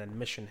 and then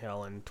Mission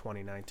Hill in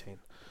 2019,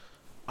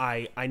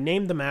 I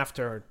named them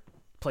after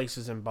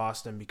places in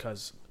Boston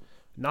because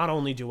not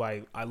only do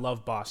I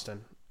love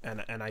Boston,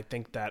 and I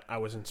think that I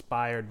was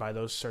inspired by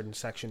those certain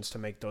sections to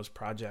make those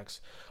projects,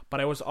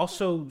 but I was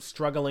also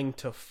struggling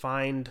to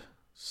find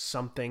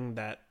something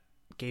that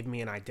gave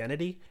me an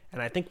identity. And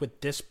I think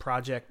with this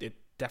project, it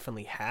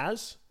definitely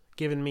has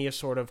given me a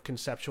sort of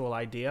conceptual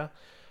idea.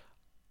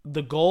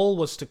 The goal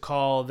was to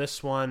call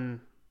this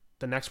one,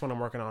 the next one I'm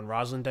working on,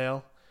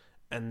 Roslindale,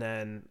 and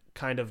then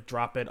kind of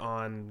drop it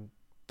on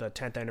the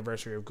 10th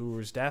anniversary of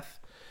Guru's death.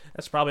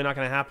 That's probably not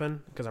going to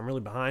happen because I'm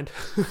really behind.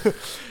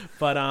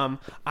 But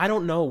I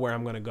don't know where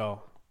I'm going to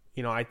go.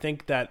 You know, I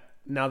think that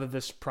now that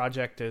this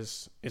project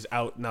is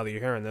out, now that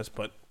you're hearing this,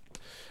 but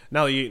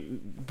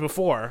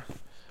before,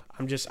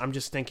 I'm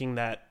just thinking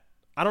that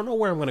I don't know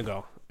where I'm going to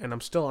go, and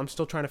I'm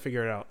still trying to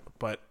figure it out.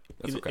 But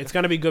it's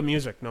going to be good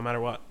music no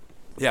matter what.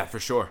 Yeah, for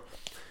sure.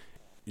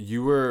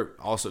 You were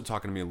also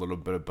talking to me a little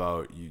bit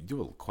about, you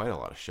do quite a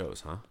lot of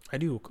shows, huh? I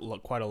do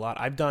quite a lot.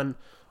 I've done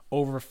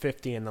over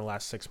 50 in the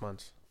last 6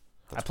 months.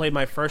 I played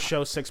my first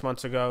show 6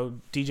 months ago.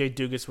 DJ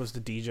Dugas was the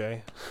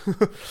DJ.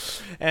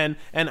 and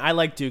I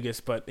like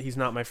Dugas, but he's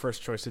not my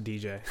first choice of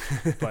DJ.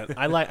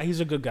 But he's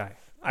a good guy.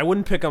 I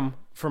wouldn't pick him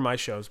for my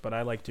shows, but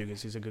I like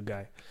Dugas. He's a good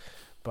guy.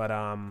 But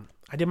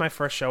I did my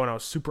first show and I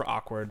was super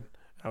awkward.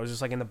 I was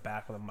just like in the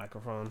back with a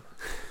microphone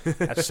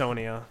at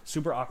Sonia.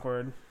 Super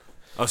awkward.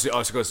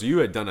 So you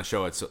had done a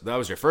show that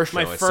was your first show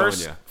at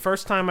Sonia.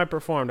 First time I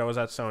performed, I was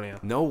at Sonia.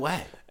 No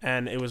way.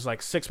 And it was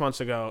like 6 months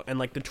ago, and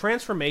like the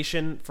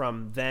transformation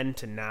from then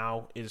to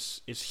now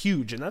is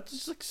huge, and that's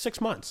just like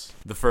 6 months.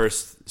 The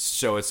first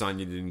show at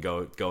Sonia didn't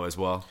go as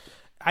well.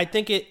 I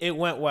think it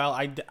went well.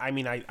 I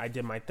mean, I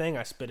did my thing.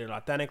 I spit it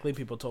authentically.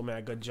 People told me I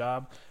had a good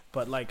job.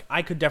 But, like,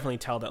 I could definitely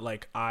tell that,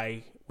 like,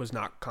 I was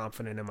not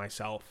confident in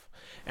myself.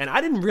 And I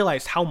didn't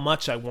realize how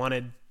much I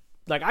wanted.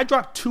 Like, I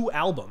dropped 2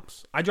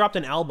 albums. I dropped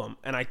an album,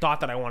 and I thought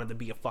that I wanted to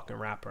be a fucking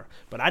rapper.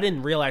 But I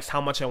didn't realize how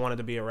much I wanted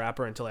to be a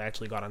rapper until I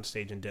actually got on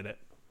stage and did it.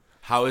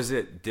 How is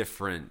it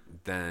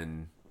different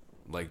than,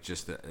 like,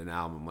 just an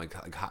album? Like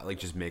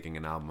just making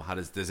an album? How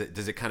does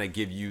it kind of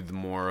give you the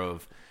more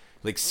of...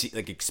 Like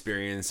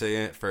experiencing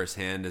it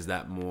firsthand, is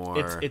that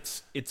more?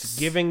 It's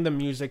giving the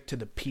music to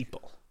the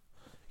people.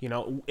 You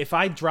know, if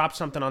I drop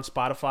something on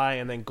Spotify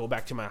and then go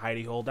back to my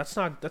hidey hole,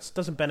 that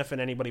doesn't benefit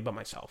anybody but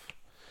myself.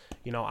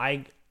 You know,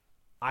 I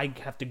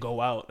have to go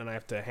out and I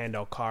have to hand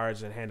out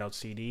cards and hand out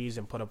CDs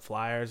and put up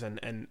flyers and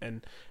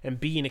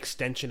be an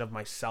extension of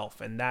myself,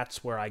 and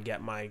that's where I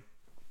get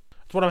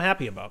it's what I'm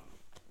happy about.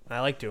 I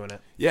like doing it.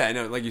 Yeah, I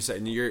know. Like you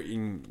said,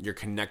 you're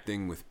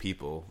connecting with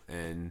people,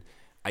 and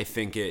I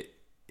think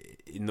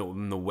in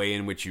the way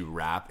in which you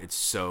rap, it's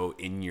so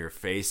in your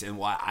face.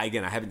 And I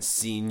haven't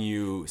seen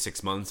you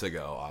 6 months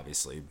ago,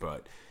 obviously,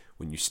 but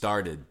when you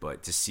started,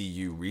 but to see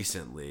you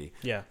recently,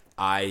 yeah,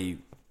 I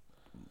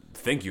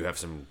think you have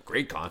some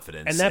great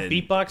confidence. And that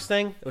beatbox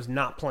thing, it was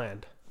not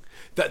planned.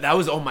 That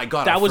was, oh my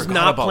God, that was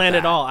not planned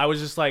at all. I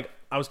was just like,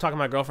 I was talking to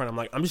my girlfriend. I'm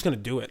like, I'm just gonna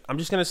do it. I'm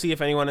just gonna see if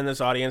anyone in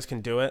this audience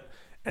can do it.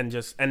 And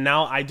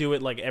now I do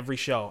it like every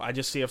show. I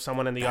just see if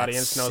someone in the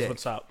audience knows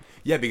what's up.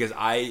 Yeah, because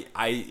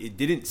it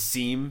didn't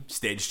seem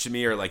staged to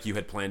me or like you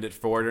had planned it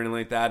for it or anything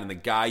like that. And the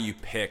guy you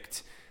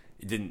picked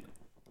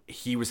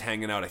he was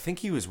hanging out. I think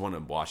he was one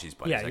of Washi's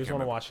buddies. Yeah, he was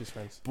one of Washi's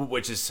friends.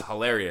 Which is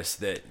hilarious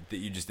that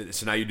you just did it.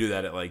 So now you do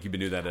that you've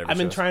been doing that at every I've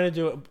been show. trying to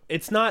do it.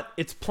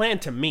 It's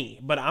planned to me,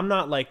 but I'm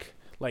not like,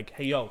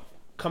 hey, yo,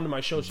 come to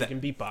my show so you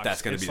can beatbox.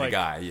 That's going to be the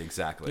guy.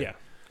 Exactly. Yeah.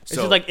 It's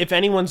just like, if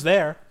anyone's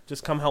there,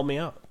 just come help me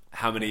out.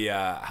 How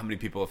many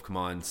people have come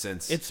on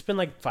since? It's been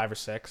like 5 or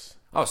 6.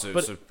 Oh, so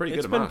it's a pretty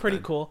good amount. It's been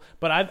pretty cool.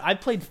 But I've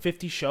played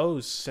 50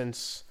 shows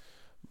since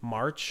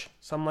March,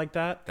 something like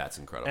that. That's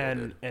incredible,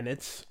 dude. And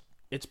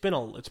it's been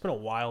a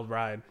wild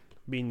ride,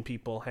 meeting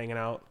people, hanging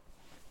out.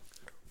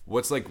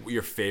 What's like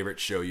your favorite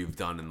show you've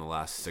done in the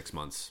last 6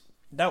 months?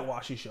 That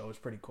Washi show was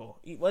pretty cool.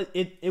 It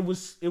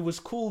was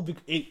cool.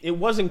 It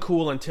wasn't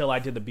cool until I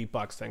did the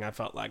beatbox thing. I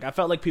felt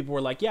like people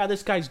were like, yeah,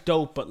 this guy's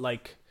dope, but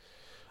like,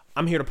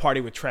 I'm here to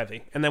party with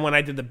Trevi. And then when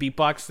I did the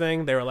beatbox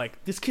thing, they were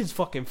like, this kid's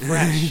fucking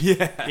fresh.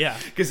 Yeah.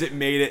 Because it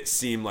made it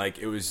seem like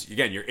it was,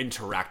 again, you're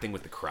interacting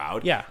with the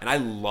crowd. Yeah. And I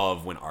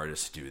love when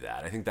artists do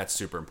that. I think that's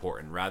super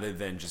important. Rather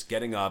than just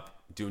getting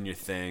up, doing your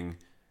thing,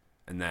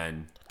 and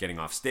then getting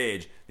off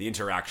stage, the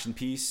interaction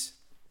piece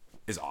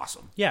is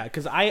awesome. Yeah,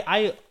 because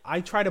I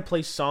try to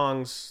play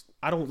songs.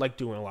 I don't like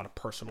doing a lot of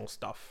personal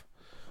stuff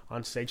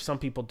on stage. Some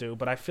people do,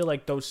 but I feel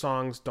like those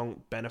songs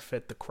don't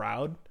benefit the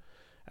crowd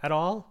at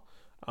all.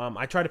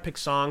 I try to pick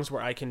songs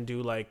where I can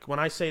do like, when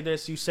I say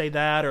this, you say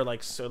that, or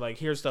like, so like,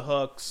 here's the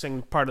hook,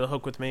 sing part of the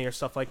hook with me, or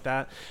stuff like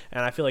that.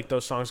 And I feel like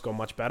those songs go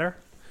much better.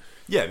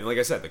 Yeah, I mean, like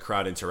I said, the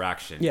crowd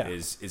interaction Yeah.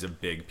 is a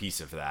big piece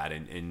of that,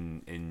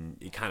 and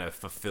it kind of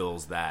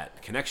fulfills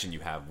that connection you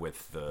have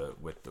with the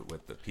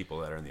people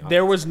that are in the audience.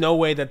 There was no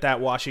way that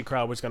Washi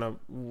crowd was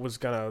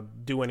gonna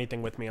do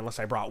anything with me unless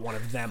I brought one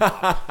of them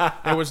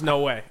up. There was no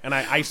way, and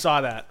I saw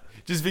that.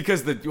 Just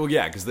because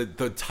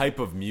the type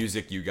of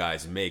music you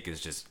guys make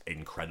is just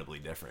incredibly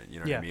different.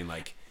 You know what I mean?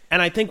 Like,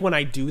 and I think when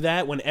I do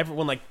that, when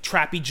everyone like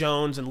Trappy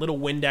Jones and Little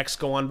Windex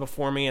go on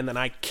before me, and then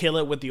I kill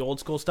it with the old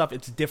school stuff,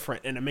 it's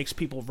different, and it makes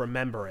people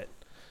remember it.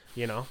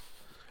 You know,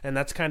 and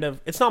that's kind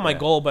of, it's not my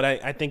goal, but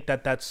I think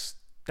that's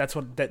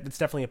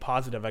definitely a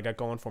positive I got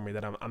going for me,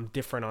 that I'm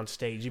different on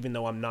stage, even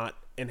though I'm not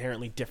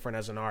inherently different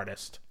as an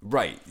artist.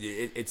 Right.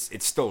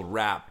 It's still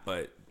rap,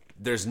 but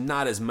there's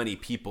not as many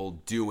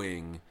people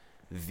doing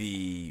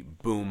the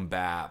boom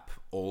bap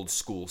old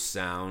school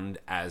sound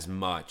as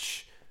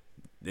much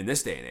in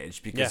this day and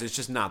age, because it's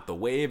just not the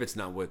wave. It's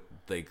not what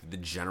like the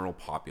general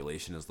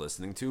population is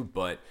listening to.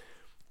 But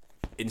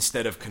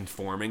instead of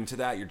conforming to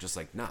that, you're just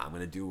like, nah, I'm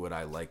gonna do what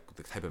I like,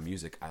 the type of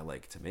music I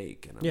like to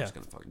make, and I'm just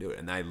gonna fucking do it.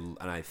 And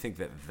I think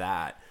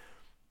that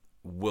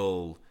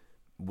will,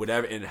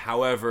 whatever and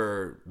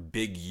however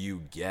big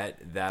you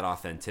get, that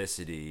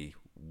authenticity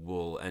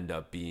will end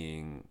up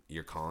being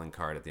your calling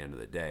card at the end of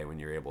the day, when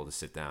you're able to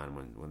sit down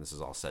when this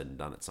is all said and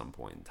done at some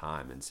point in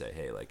time and say,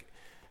 hey, like,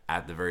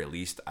 at the very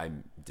least, I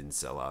didn't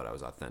sell out, I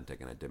was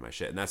authentic, and I did my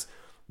shit. And that's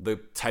the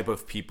type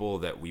of people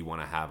that we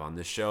want to have on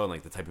this show, and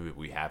like the type of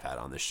people we have had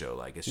on this show.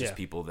 Like, it's just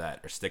people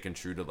that are sticking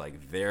true to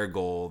like their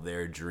goal,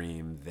 their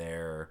dream,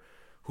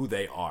 who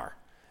they are.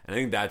 And I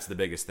think that's the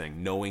biggest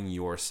thing, knowing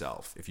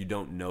yourself. If you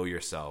don't know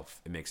yourself,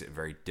 it makes it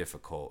very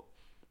difficult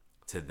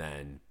to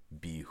then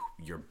be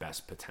your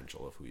best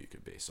potential of who you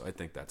could be. So I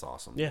think that's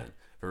awesome. Yeah, man,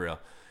 for real.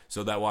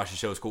 So that Washi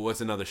show is cool.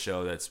 What's another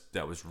show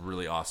that was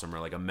really awesome, or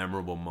like a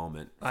memorable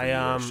moment for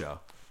your show?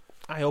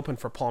 I opened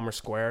for Palmer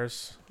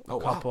Squares a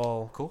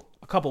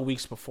couple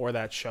weeks before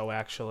that show,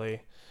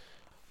 actually.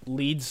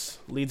 Leeds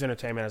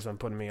Entertainment has been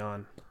putting me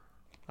on.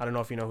 I don't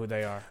know if you know who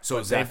they are.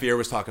 So Zafir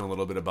was talking a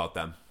little bit about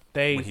them.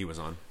 when he was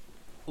on.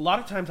 A lot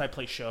of times I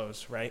play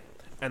shows, right?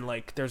 And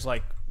like there's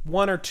like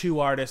one or two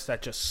artists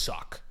that just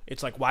suck.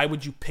 It's like, why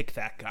would you pick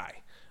that guy?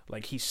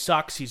 Like, he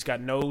sucks. He's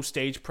got no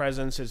stage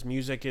presence. His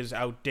music is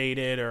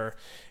outdated, or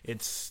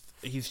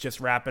he's just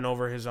rapping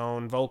over his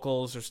own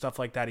vocals or stuff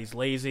like that. He's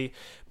lazy.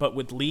 But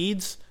with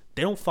Leeds,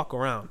 they don't fuck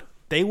around.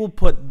 They will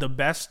put the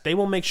best. They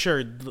will make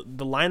sure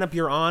the lineup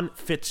you're on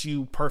fits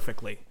you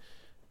perfectly,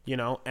 you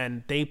know.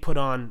 And they put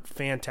on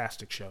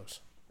fantastic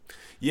shows.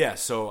 Yeah,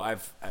 so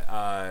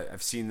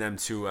I've seen them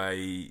to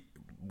a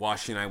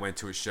Washington. I went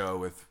to a show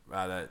with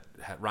that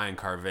had Ryan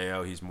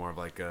Carveo. He's more of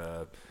like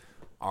a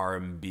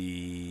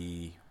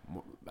R&B.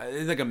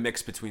 It's like a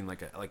mix between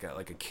like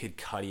a Kid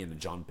Cudi and a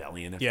John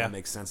Bellion, if that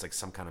makes sense. Like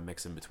some kind of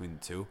mix in between the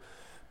two.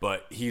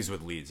 But he's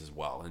with Leeds as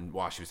well, and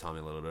Wash was telling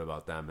me a little bit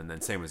about them. And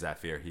then same with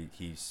Zafir,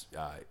 he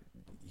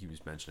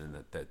was mentioning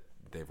that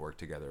they've worked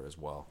together as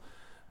well.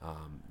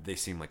 They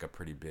seem like a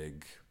pretty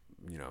big,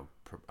 you know,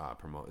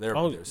 promote. They've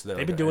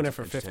like been doing it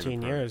for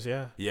 15 years,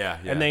 yeah. Yeah.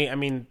 And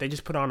they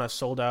just put on a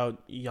sold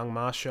out Young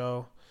Ma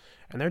show,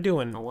 and they're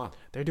doing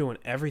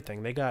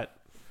everything. They're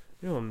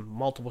doing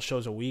multiple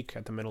shows a week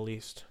at the Middle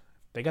East.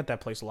 They got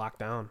that place locked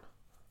down.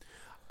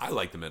 I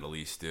like the Middle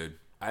East, dude.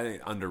 I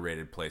think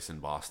underrated place in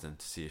Boston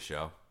to see a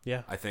show.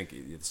 Yeah, I think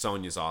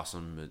Sonya's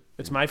awesome.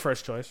 It's my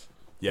first choice.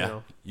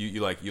 Yeah, you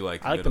know. you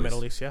like. I like the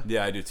Middle East. Yeah,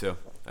 yeah, I do too.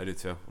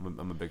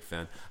 I'm a big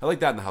fan. I like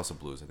that and the House of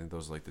Blues. I think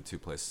those are like the two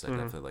places I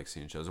definitely like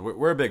seeing shows.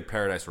 We're a big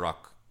Paradise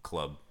Rock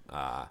Club.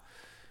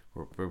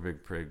 We're big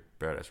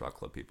Paradise Rock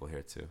Club people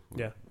here too.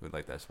 We'd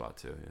like that spot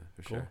too. Yeah,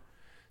 for sure.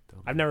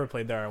 I've never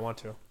played there. I want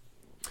to.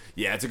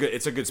 Yeah,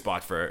 it's a good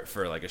spot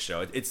for like a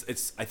show.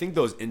 It's I think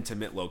those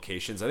intimate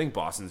locations. I think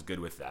Boston's good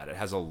with that. It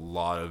has a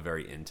lot of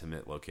very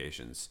intimate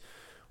locations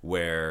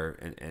where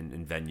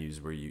and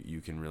venues where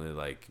you can really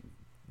like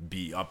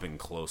be up and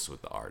close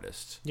with the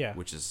artist. Yeah,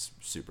 which is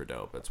super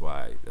dope. That's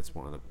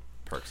one of the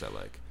perks I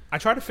like. I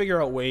try to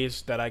figure out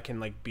ways that I can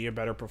like be a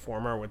better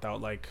performer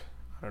without like,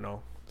 I don't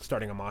know,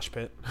 starting a mosh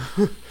pit.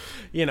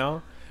 You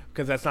know,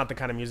 because that's not the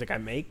kind of music I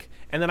make.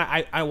 And then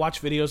I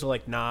watch videos of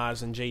like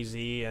Nas and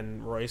Jay-Z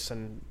and Royce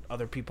and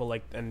other people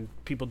and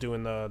people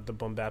doing the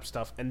boom bap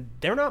stuff, and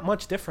they're not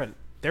much different.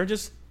 They're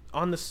just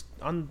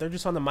they're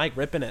just on the mic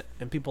ripping it,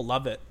 and people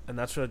love it, and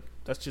that's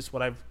just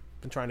what I've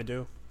been trying to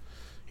do,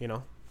 you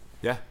know.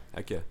 Yeah,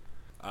 heck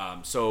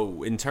yeah.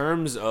 So in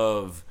terms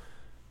of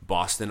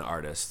Boston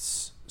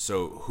artists,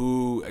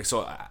 so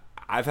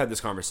I've had this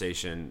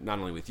conversation not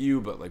only with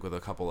you but like with a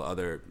couple of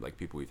other like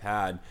people we've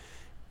had.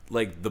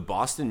 Like the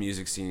Boston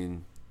music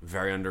scene,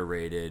 very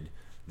underrated.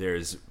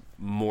 There's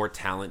more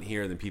talent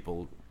here than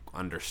people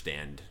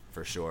understand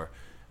for sure.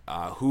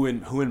 Who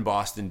in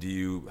Boston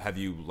have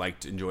you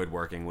enjoyed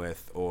working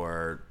with,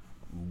 or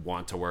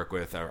want to work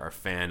with, or are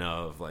fan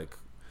of? Like,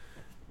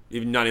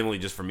 even not only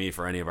just for me,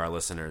 for any of our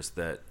listeners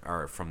that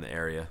are from the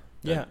area.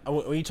 Yeah,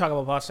 when you talk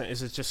about Boston,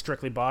 is it just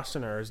strictly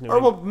Boston, or is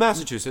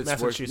Massachusetts?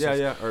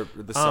 Yeah, or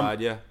the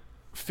side, yeah.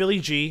 Philly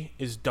G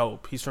is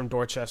dope. He's from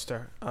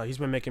Dorchester. He's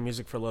been making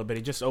music for a little bit.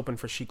 He just opened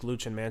for Chic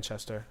Luch in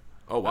Manchester.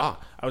 Oh wow!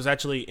 I was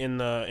actually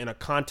in a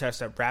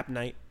contest at Rap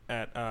Night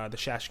at the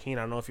Shashkeen.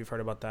 I don't know if you've heard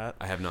about that.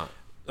 I have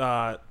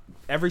not.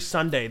 Every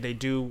Sunday they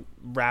do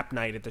Rap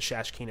Night at the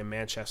Shashkeen in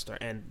Manchester,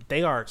 and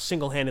they are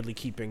single-handedly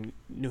keeping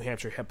New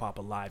Hampshire hip hop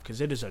alive,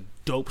 because it is a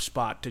dope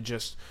spot to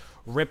just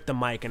rip the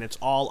mic, and it's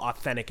all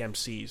authentic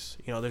MCs.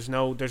 You know, there's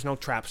no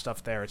trap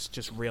stuff there. It's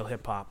just real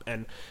hip hop.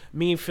 And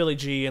me and Philly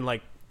G and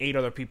like 8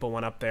 other people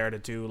went up there to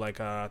do like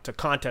to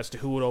contest to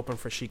who would open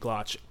for Chic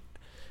Luch,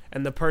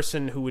 and the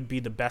person who would be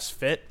the best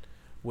fit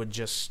would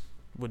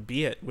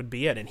be it,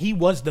 and he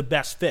was the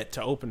best fit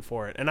to open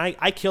for it. And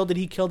I killed it,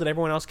 he killed it,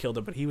 everyone else killed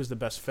it, but he was the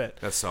best fit.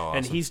 That's so awesome.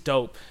 And he's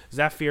dope.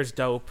 Zafir's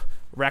dope.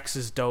 Rex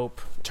is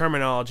dope.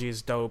 Terminology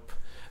is dope.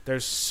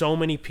 There's so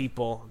many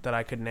people that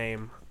I could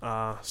name.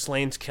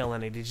 Slane's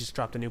killing it. He just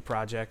dropped a new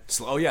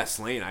project. Oh yeah,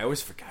 Slane. I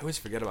always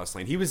forget about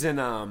Slane. He was in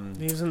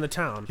He was in the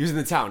Town. He was in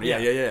the Town. Yeah,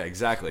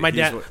 exactly. My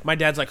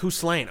dad's like, "Who's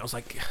Slane?" I was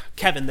like,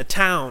 "Kevin, the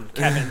Town.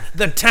 Kevin,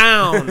 the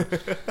Town."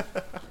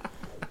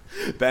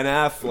 Ben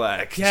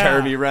Affleck,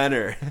 Jeremy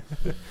Renner.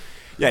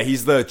 Yeah,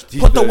 he's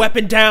Put the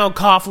weapon down,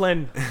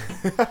 Coughlin.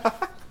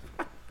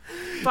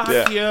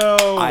 Fuck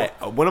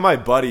you. One of my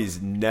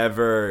buddies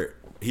never.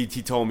 He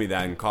told me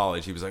that in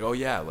college. He was like, "Oh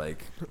yeah,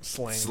 like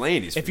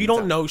Slane." If you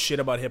don't know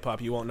shit about hip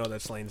hop, you won't know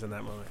that Slane's in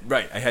that movie.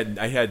 Right. I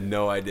had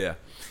no idea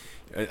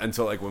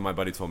until like when my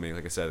buddy told me.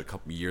 Like I said, a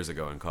couple years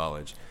ago in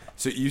college.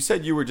 So you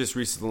said you were just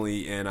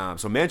recently in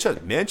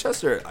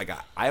Manchester. Like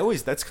I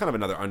always, that's kind of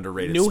another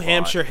underrated. New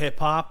Hampshire hip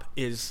hop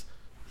is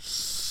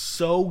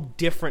so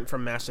different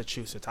from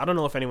Massachusetts. I don't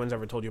know if anyone's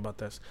ever told you about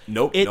this.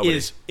 Nope.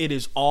 It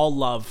is all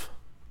love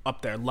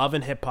up there. Love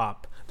and hip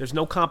hop. There's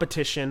no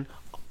competition.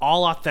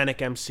 All authentic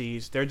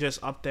MCs. They're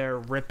just up there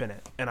ripping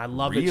it, and I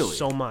love it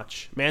so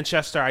much.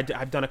 Manchester.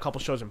 I've done a couple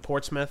shows in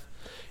Portsmouth.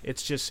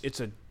 It's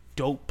a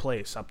dope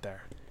place up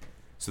there.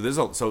 So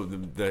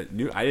the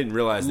new. I didn't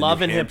realize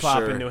love and hip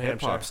hop in New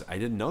Hampshire. I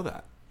didn't know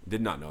that.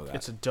 Did not know that.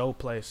 It's a dope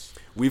place.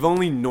 We've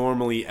only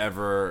normally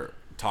ever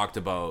talked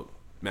about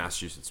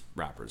Massachusetts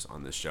rappers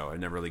on this show. I've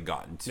never really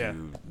gotten to Yeah.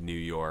 New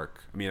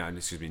York. I mean,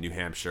 New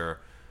Hampshire,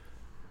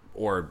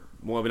 or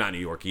well, not New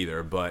York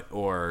either,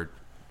 or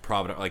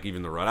Providence, like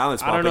even the Rhode Island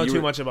spot. I don't know but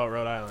too much about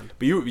Rhode Island.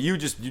 But you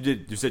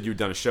said you'd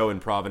done a show in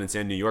Providence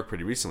and New York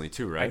pretty recently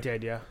too, right? I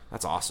did, yeah.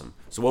 That's awesome.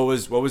 So what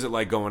was it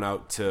like going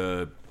out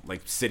to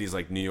like cities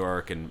like New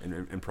York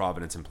and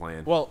Providence and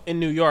playing? Well, in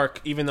New York,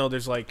 even though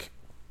there's like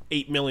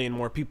 8 million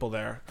more people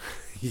there,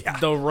 Yeah.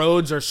 the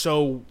roads are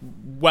so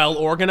well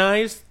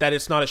organized that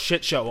it's not a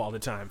shit show all the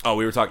time. Oh,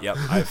 we were talking. Yep,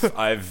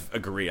 I've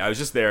agree. I was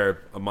just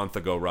there a month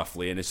ago,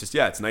 roughly, and it's just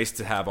it's nice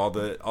to have all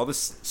the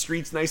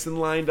streets nice and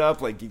lined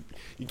up. Like you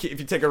can't, if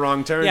you take a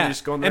wrong turn, you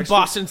just go in the and next street.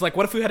 Boston's like,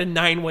 what if we had a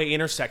 9-way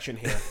intersection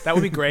here? That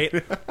would be great.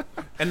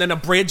 And then a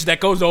bridge that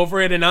goes over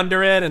it and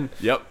under it, and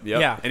Yep.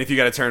 Yeah. And if you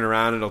got to turn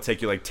around, it'll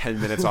take you like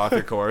 10 minutes off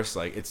your course.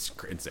 Like it's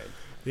insane.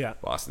 yeah,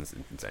 Boston's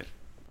insane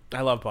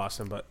I love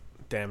Boston, but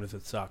damn does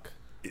it suck.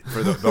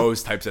 for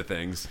those types of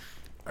things.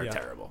 Are Yeah.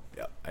 terrible.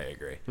 Yep, I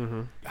agree.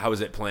 Mm-hmm. How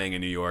was it playing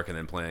in New York and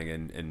then playing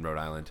in Rhode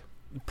Island?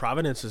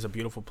 Providence is a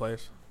beautiful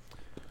place.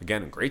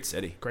 Again, a great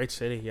city. Great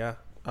city, yeah.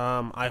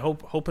 I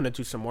hoping to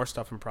do some more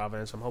stuff in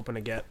Providence. I'm hoping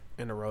to get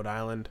into Rhode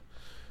Island.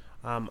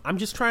 I'm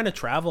just trying to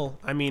travel.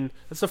 I mean,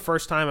 it's the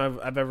first time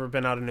I've ever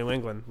been out of New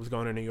England. Was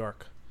going to New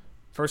York.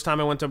 First time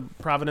I went to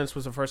Providence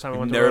was the first time I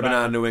went to Never Rhode been out of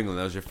Island. New England.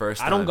 That was your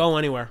first time. I don't go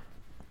anywhere.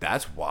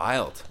 That's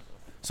wild.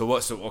 So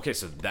what? So okay.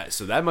 So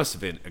that must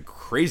have been a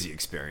crazy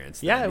experience.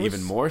 Then, Yeah, it was-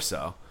 even more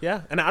so.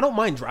 Yeah, and I don't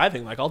mind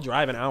driving. Like I'll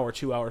drive an hour,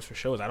 2 hours for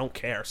shows. I don't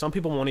care. Some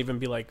people won't even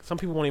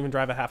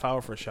drive a half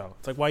hour for a show.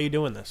 It's like, why are you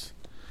doing this?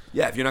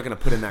 Yeah, if you're not going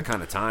to put in that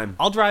kind of time.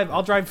 I'll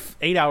drive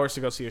 8 hours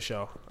to go see a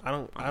show. I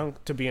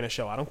don't to be in a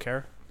show. I don't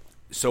care.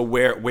 So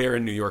where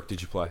in New York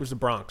did you play? It was the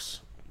Bronx.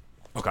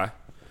 Okay.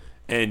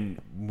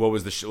 And what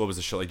was the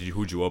show like?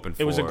 Who'd you open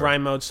for? It was a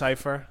grind mode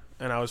cipher,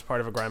 and I was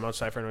part of a grind mode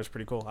cipher, and it was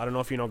pretty cool. I don't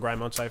know if you know grind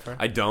mode cipher.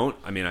 I don't.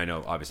 I mean,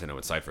 obviously I know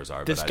what ciphers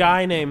are. This but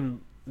I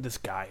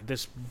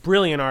this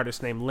brilliant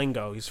artist named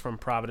Lingo. He's from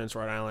Providence,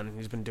 Rhode Island, and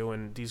he's been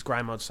doing these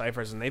grind mode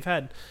ciphers, and they've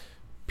had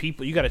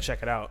people. You got to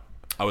check it out.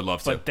 I would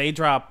love to. But they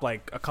drop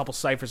like a couple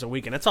ciphers a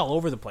week, and it's all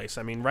over the place.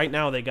 I mean, right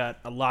now they got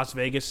a Las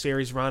Vegas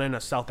series running,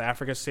 a South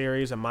Africa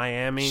series, a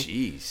Miami.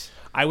 Jeez.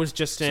 I was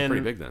just So in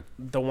pretty big then.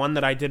 the one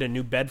that I did in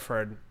New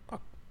Bedford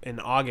in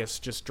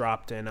August, just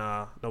dropped in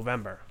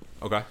November.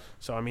 Okay.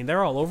 So I mean,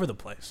 they're all over the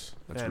place.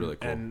 That's really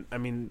cool. And I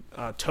mean,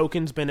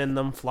 Token's been in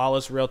them,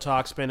 Flawless Real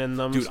Talk's been in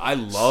them. Dude, I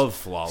love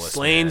Flawless.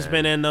 Slane's man.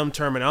 been in them.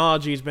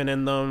 Terminology's been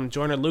in them.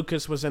 Jordan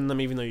Lucas was in them,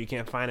 even though you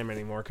can't find him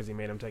anymore because he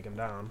made him take him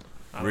down.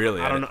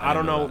 Really? I don't I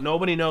didn't know know. that.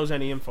 Nobody knows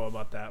any info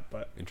about that,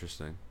 but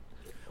Interesting.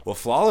 Well,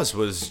 Flawless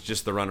was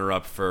just the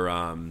runner-up for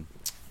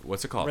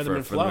what's it called? Rhythm for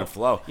and Flow. Rhythm and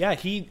Flow. Yeah,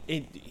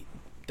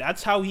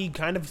 that's how he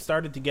kind of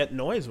started to get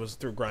noise, was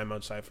through grind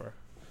mode cipher.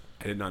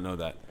 I did not know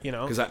that. You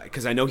know?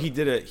 because I know he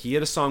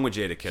had a song with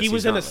Jadakiss. He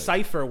was He's in not a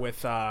cipher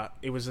with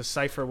it was a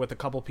cipher with a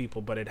couple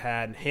people, but it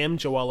had him,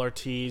 Joel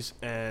Ortiz,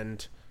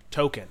 and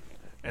Token,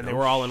 and they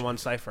were all in one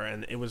cipher,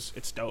 and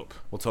it's dope.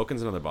 Well,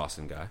 Token's another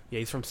Boston guy. Yeah,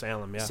 he's from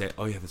Salem. Yeah,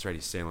 Oh yeah, that's right.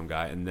 He's a Salem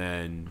guy. And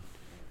then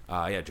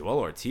Joel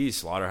Ortiz,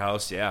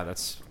 Slaughterhouse. Yeah,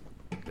 that's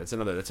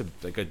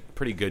like a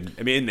pretty good.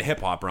 I mean, in the hip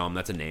hop realm,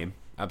 that's a name.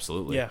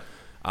 Absolutely. Yeah.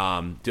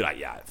 Dude,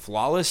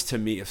 Flawless to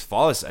me,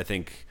 Flawless. I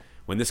think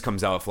when this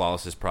comes out,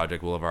 Flawless's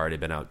project will have already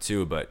been out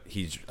too. But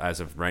he's, as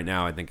of right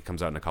now, I think it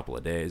comes out in a couple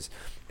of days.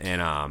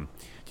 And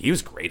he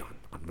was great on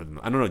Rhythm.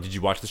 I don't know. Did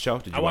you watch the show?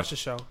 Did you I watched the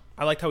show.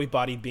 I liked how he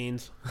bodied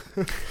Beans.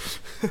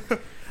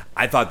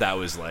 I thought that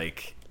was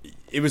like,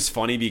 it was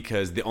funny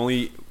because the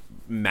only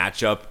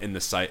matchup in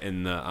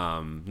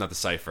not the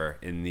cipher,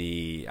 in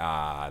the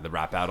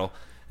rap battle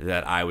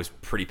that I was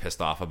pretty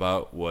pissed off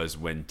about was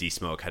when D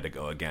Smoke had to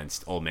go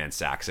against Old Man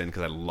Saxon,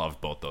 because I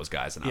loved both those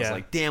guys, and I was Yeah.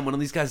 like, damn, one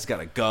of these guys has got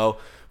to go.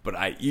 But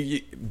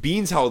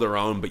Beans held her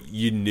own, but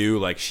you knew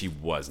like she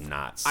was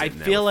not. I Sitting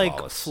there feel with like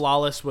Flawless.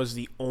 Flawless was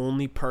the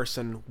only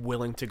person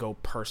willing to go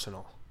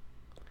personal.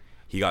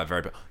 He got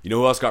very. You know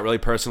who else got really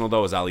personal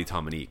though? Was Ali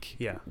Dominique.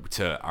 Yeah.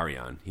 To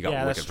Ariane, he got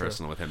Yeah, that's wicked true.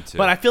 personal with him too.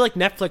 But I feel like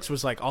Netflix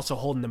was like also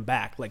holding them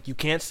back. Like, you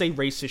can't say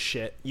racist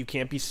shit, you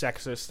can't be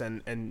sexist,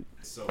 and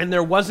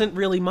there wasn't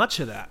really much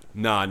of that.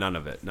 No, none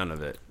of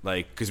it.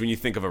 Like, because when you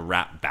think of a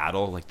rap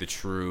battle, like the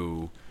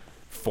true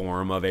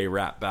form of a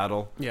rap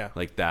battle, Yeah.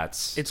 like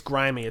that's It's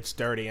grimy, it's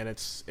dirty, and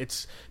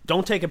it's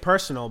don't take it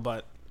personal,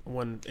 but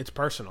when it's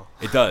personal.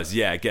 it does,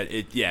 yeah.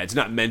 It's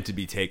not meant to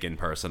be taken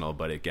personal,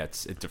 but it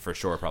gets it for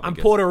sure. Probably. I'm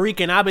gets, Puerto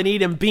Rican. I've been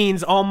eating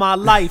beans all my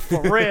life,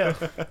 for real.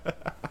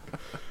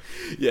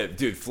 Yeah,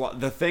 dude.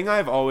 The thing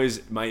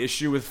my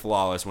issue with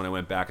Flawless when I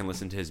went back and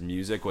listened to his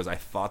music was I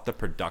thought the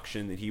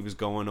production that he was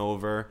going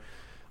over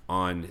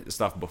on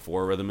stuff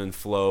before Rhythm and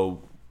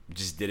Flow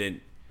just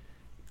didn't.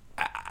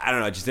 I don't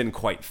know, it just didn't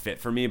quite fit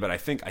for me. But I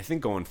think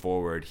going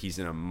forward, he's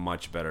in a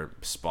much better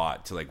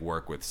spot to like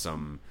work with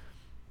some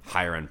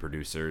higher end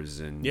producers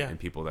and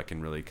people that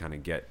can really kind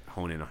of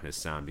hone in on his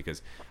sound,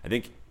 because I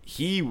think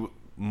he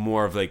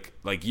more of like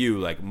you,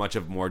 like much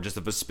of more just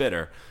of a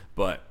spitter,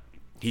 but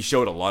he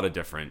showed a lot of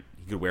different.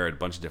 could wear a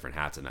bunch of different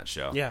hats in that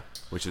show. Yeah,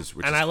 which is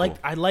and I cool.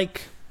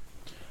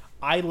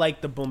 I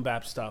like the boom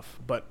bap stuff,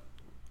 but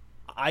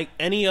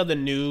any of the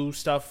new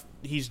stuff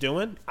he's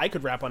doing, I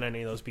could rap on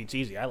any of those beats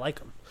easy. I like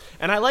them,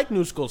 and I like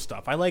new school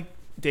stuff. I like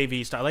Dave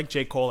East. I like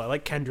J. Cole. I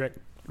like Kendrick.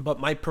 But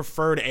my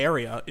preferred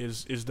area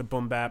is the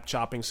boom bap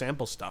chopping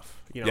sample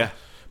stuff. You know. Yeah.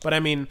 But I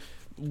mean,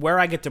 where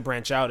I get to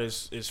branch out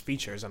is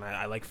features, and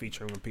I like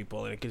featuring with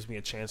people, and it gives me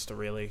a chance to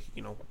really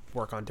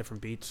work on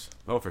different beats.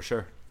 Oh, for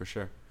sure.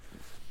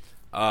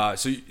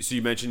 So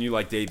you mentioned you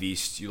like Dave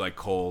East, you like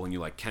Cole, and you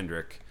like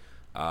Kendrick.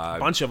 A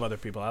bunch of other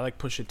people. I like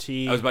Pusha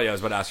T. I was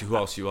about to ask you who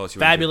else.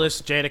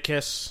 Fabulous,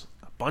 Jadakiss,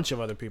 a bunch of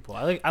other people.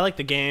 I like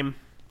the Game.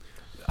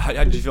 How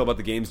did you feel about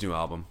the Game's new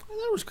album?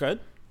 That was good.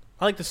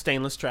 I like the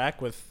Stainless track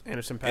with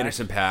Anderson .Paak.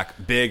 Anderson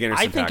 .Paak, big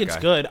Anderson .Paak I think it's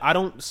guy. good. I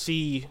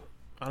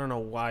don't know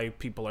why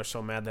people are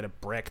so mad that it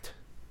bricked.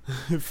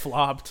 It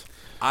flopped.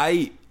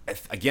 I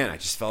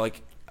just felt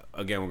like,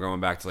 we're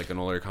going back to like an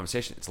earlier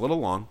conversation. It's a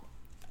little long,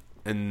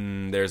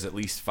 and there's at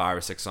least 5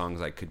 or 6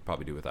 songs I could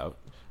probably do without.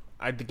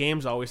 The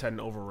Game's always had an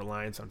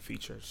over-reliance on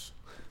features.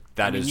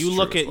 You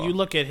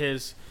look at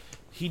his.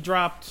 He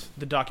dropped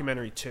the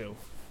documentary 2,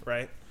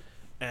 right?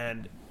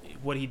 And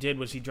what he did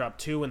was he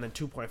dropped 2 and then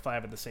 2.5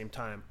 at the same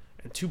time.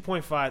 And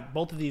 2.5,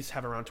 both of these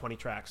have around 20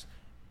 tracks.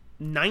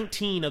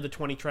 19 of the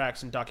 20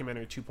 tracks in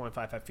documentary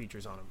 2.5 have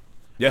features on them.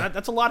 Yeah.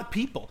 That's a lot of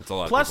people. That's a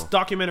lot Plus, of people.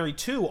 documentary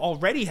 2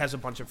 already has a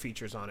bunch of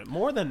features on it.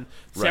 More than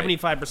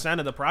 75%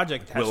 of the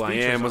project has Will I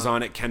features Am was on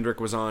on it. Kendrick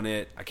was on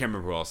it. I can't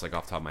remember who else, like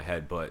off the top of my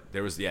head, but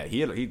there was he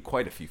had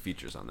quite a few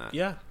features on that.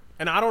 Yeah.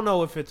 And I don't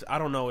know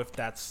if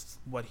that's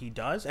what he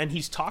does. And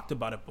he's talked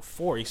about it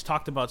before. He's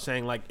talked about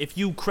saying like, if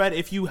you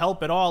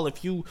help at all,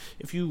 if you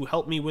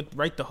help me with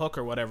write the hook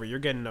or whatever, you're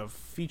getting a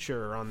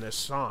feature on this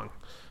song.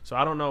 So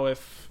I don't know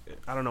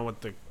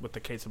what the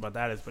case about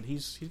that is, but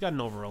he's got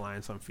an over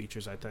reliance on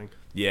features, I think.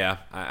 Yeah,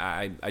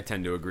 I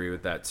tend to agree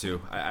with that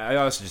too. I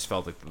also just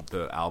felt like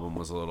the album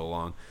was a little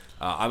long.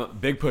 I'm a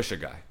big Pusha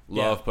guy.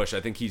 Love Pusha.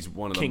 I think he's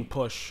one of King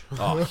Push.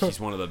 He's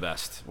one of the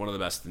best. One of the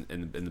best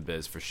in the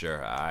biz for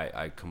sure.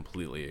 I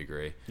completely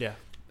agree. Yeah.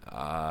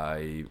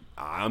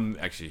 I'm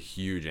actually a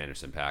huge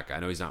Anderson .Paak. I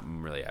know he's not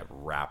really a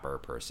rapper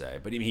per se,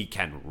 but he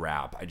can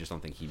rap. I just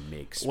don't think he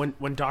makes.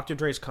 When Dr.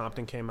 Dre's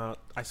Compton came out,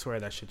 I swear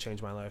that shit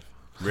changed my life.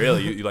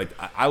 Really, you like?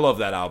 I love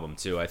that album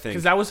too. I think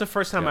because that was the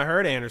first time I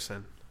heard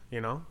Anderson.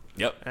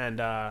 Yep.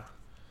 And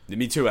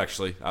me too.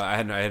 Actually, I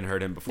hadn't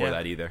heard him before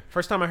that either.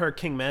 First time I heard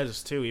King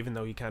Mez too, even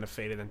though he kind of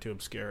faded into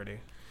obscurity.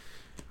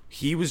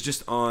 He was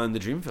just on the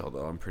Dreamville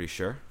though. I'm pretty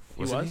sure.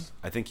 Wasn't he?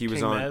 I think he was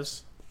King on.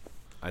 Mez.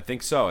 I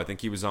think so. I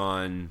think he was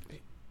on.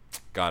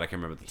 God, I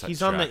can't remember the title.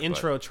 He's on the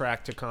intro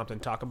track to Compton.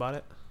 Talk About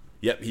It.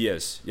 Yep, he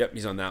is. Yep,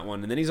 he's on that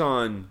one, and then he's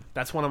on.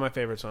 That's one of my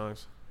favorite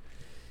songs.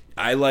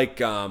 I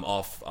like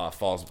All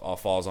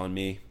Falls on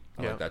Me.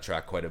 I like Yeah. that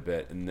track quite a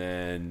bit, and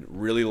then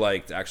really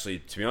liked actually,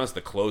 to be honest,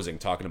 the closing,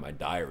 Talking to My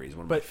Diary, is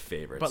one of my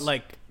favorites. But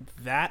like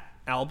that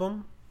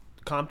album,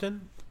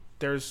 Compton,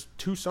 there's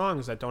 2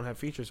 songs that don't have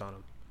features on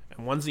them,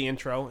 and one's the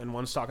intro, and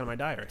one's Talking to My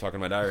Diary. Talking to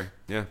My Diary,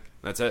 yeah,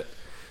 that's it.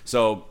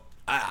 So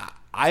I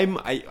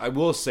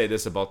will say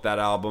this about that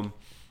album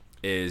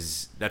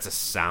is that's a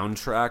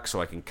soundtrack,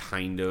 so I can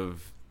kind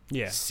of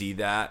see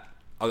that.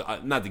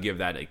 Not to give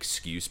that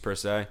excuse per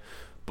se,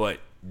 but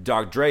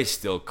Dr. Dre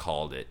still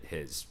called it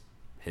his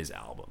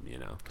album.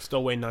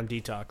 Still waiting on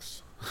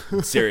Detox.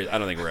 Serious, I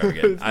don't think we're ever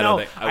getting.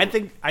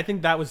 I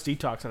think that was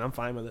Detox, and I'm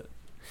fine with it.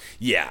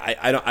 Yeah,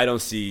 I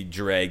don't see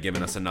Dre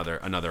giving us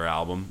another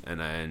album,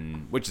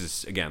 and which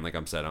is again, like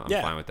I'm said, I'm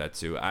fine with that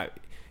too.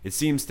 It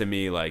seems to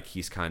me like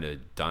he's kind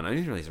of done. I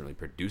think he isn't really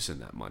producing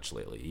that much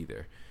lately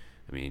either.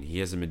 I mean, he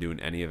hasn't been doing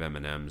any of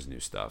Eminem's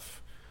new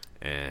stuff,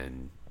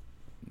 and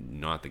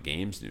not the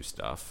Game's new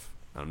stuff.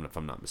 I don't know if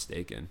I'm not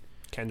mistaken.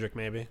 Kendrick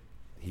maybe.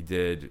 He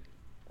did.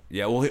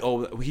 Yeah,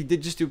 well, he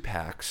did just do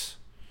PAX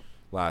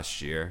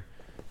last year.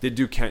 Did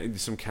do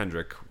some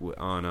Kendrick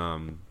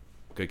on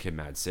Good Kid,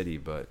 Mad City,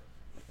 but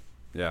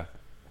yeah,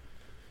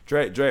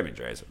 Dre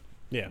is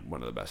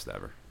one of the best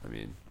ever. I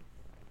mean,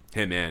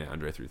 him and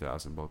Andre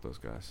 3000, both those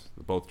guys,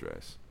 both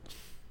Dre's.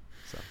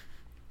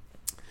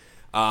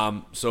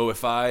 So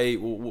if I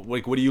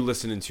like, what are you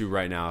listening to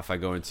right now? If I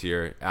go into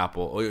your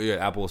Apple, you're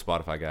an Apple or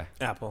Spotify guy?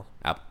 Apple.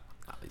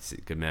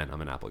 Good man.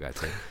 I'm an Apple guy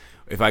too.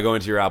 If I go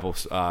into your Apple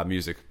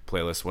Music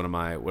playlist, what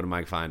am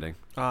I finding?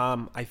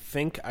 I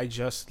think I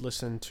just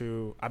listened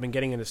to. I've been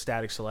getting into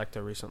Static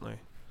Selector recently.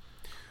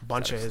 A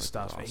bunch of his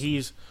stuff.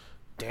 Awesome.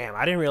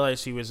 I didn't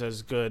realize he was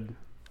as good.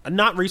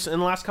 Not recent. In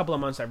the last couple of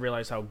months, I've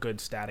realized how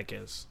good Static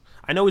is.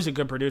 I know he's a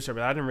good producer,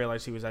 but I didn't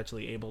realize he was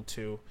actually able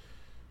to,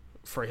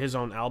 for his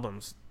own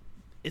albums.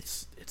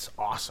 It's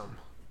awesome.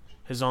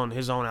 His own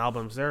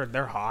albums.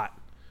 They're hot.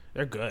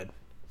 They're good.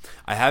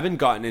 I haven't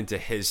gotten into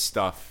his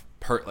stuff.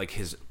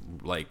 He's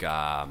like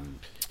a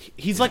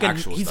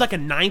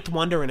Ninth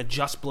Wonder and a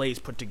Just Blaze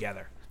put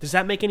together. Does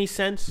that make any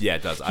sense? Yeah,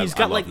 it does. He's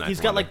got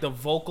like the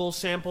vocal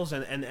samples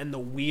and the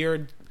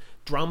weird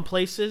drum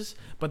places,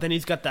 but then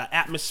he's got the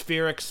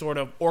atmospheric sort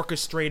of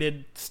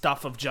orchestrated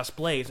stuff of Just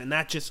Blaze, and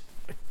that just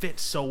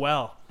fits so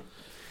well.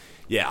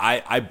 Yeah,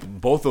 I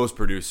both those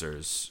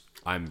producers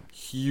I'm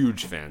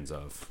huge fans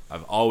of.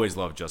 I've always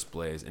loved Just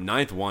Blaze and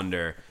Ninth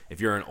Wonder. If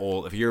you're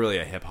really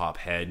a hip hop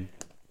head,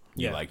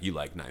 you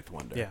like Ninth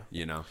Wonder. Yeah.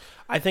 You know.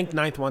 I think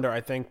Ninth Wonder.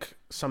 I think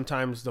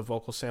sometimes the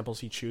vocal samples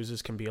he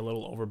chooses can be a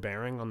little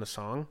overbearing on the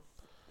song.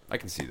 I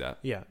can see that.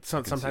 Yeah,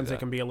 sometimes they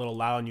can be a little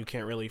loud, and you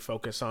can't really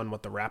focus on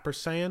what the rapper's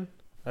saying.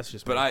 That's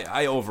just. But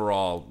I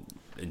overall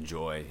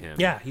enjoy him.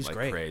 Yeah, he's like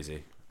great.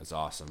 Crazy. It's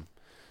awesome.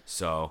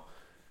 So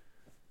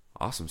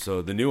awesome.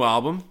 So the new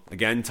album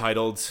again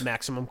titled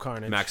Maximum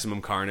Carnage.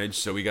 Maximum Carnage.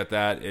 So we got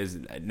that is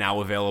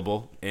now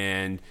available,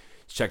 and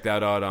check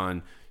that out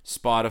on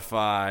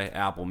Spotify,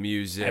 Apple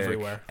Music,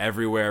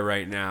 everywhere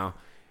right now.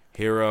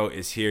 Hero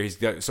is here. He's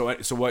got so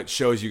what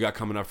shows you got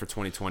coming up for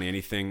 2020?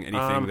 Anything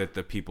that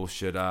the people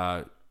should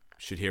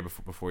hear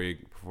before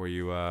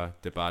you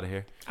dip out of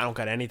here? I don't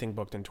got anything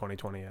booked in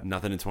 2020 yet.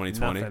 Nothing in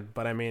 2020. Nothing.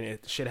 But I mean,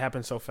 shit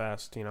happens so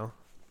fast, you know.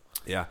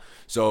 Yeah.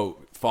 So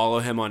follow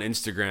him on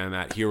Instagram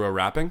at Hero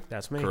Rapping.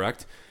 That's me.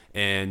 Correct.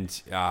 And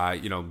be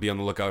on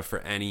the lookout for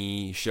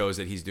any shows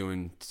that he's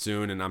doing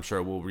soon, and I'm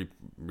sure we'll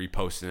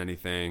repost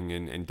anything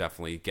and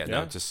definitely getting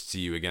out to see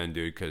you again,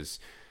 dude. Because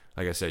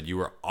like I said, you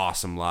were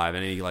awesome live.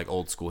 Any like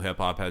old school hip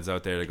hop heads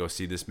out there to go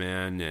see this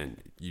man,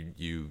 and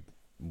you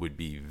would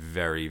be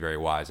very, very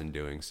wise in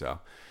doing so.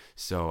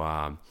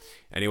 So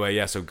anyway,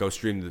 yeah. So go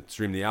stream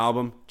the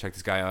album. Check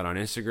this guy out on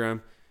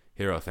Instagram.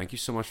 Hero, thank you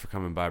so much for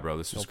coming by, bro.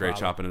 This was great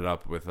chopping it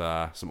up with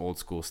some old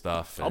school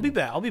stuff. I'll be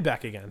back. I'll be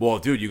back again. Well,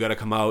 dude, you got to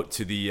come out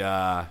to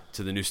the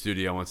new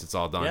studio once it's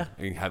all done.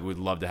 Yeah. And we'd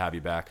love to have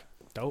you back.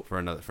 Dope. For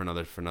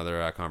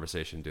another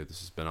conversation, dude.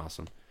 This has been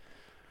awesome.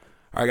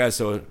 All right, guys.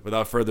 So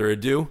without further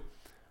ado,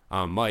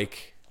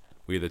 Mike,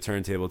 we are the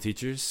Turntable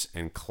Teachers,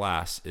 and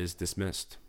class is dismissed.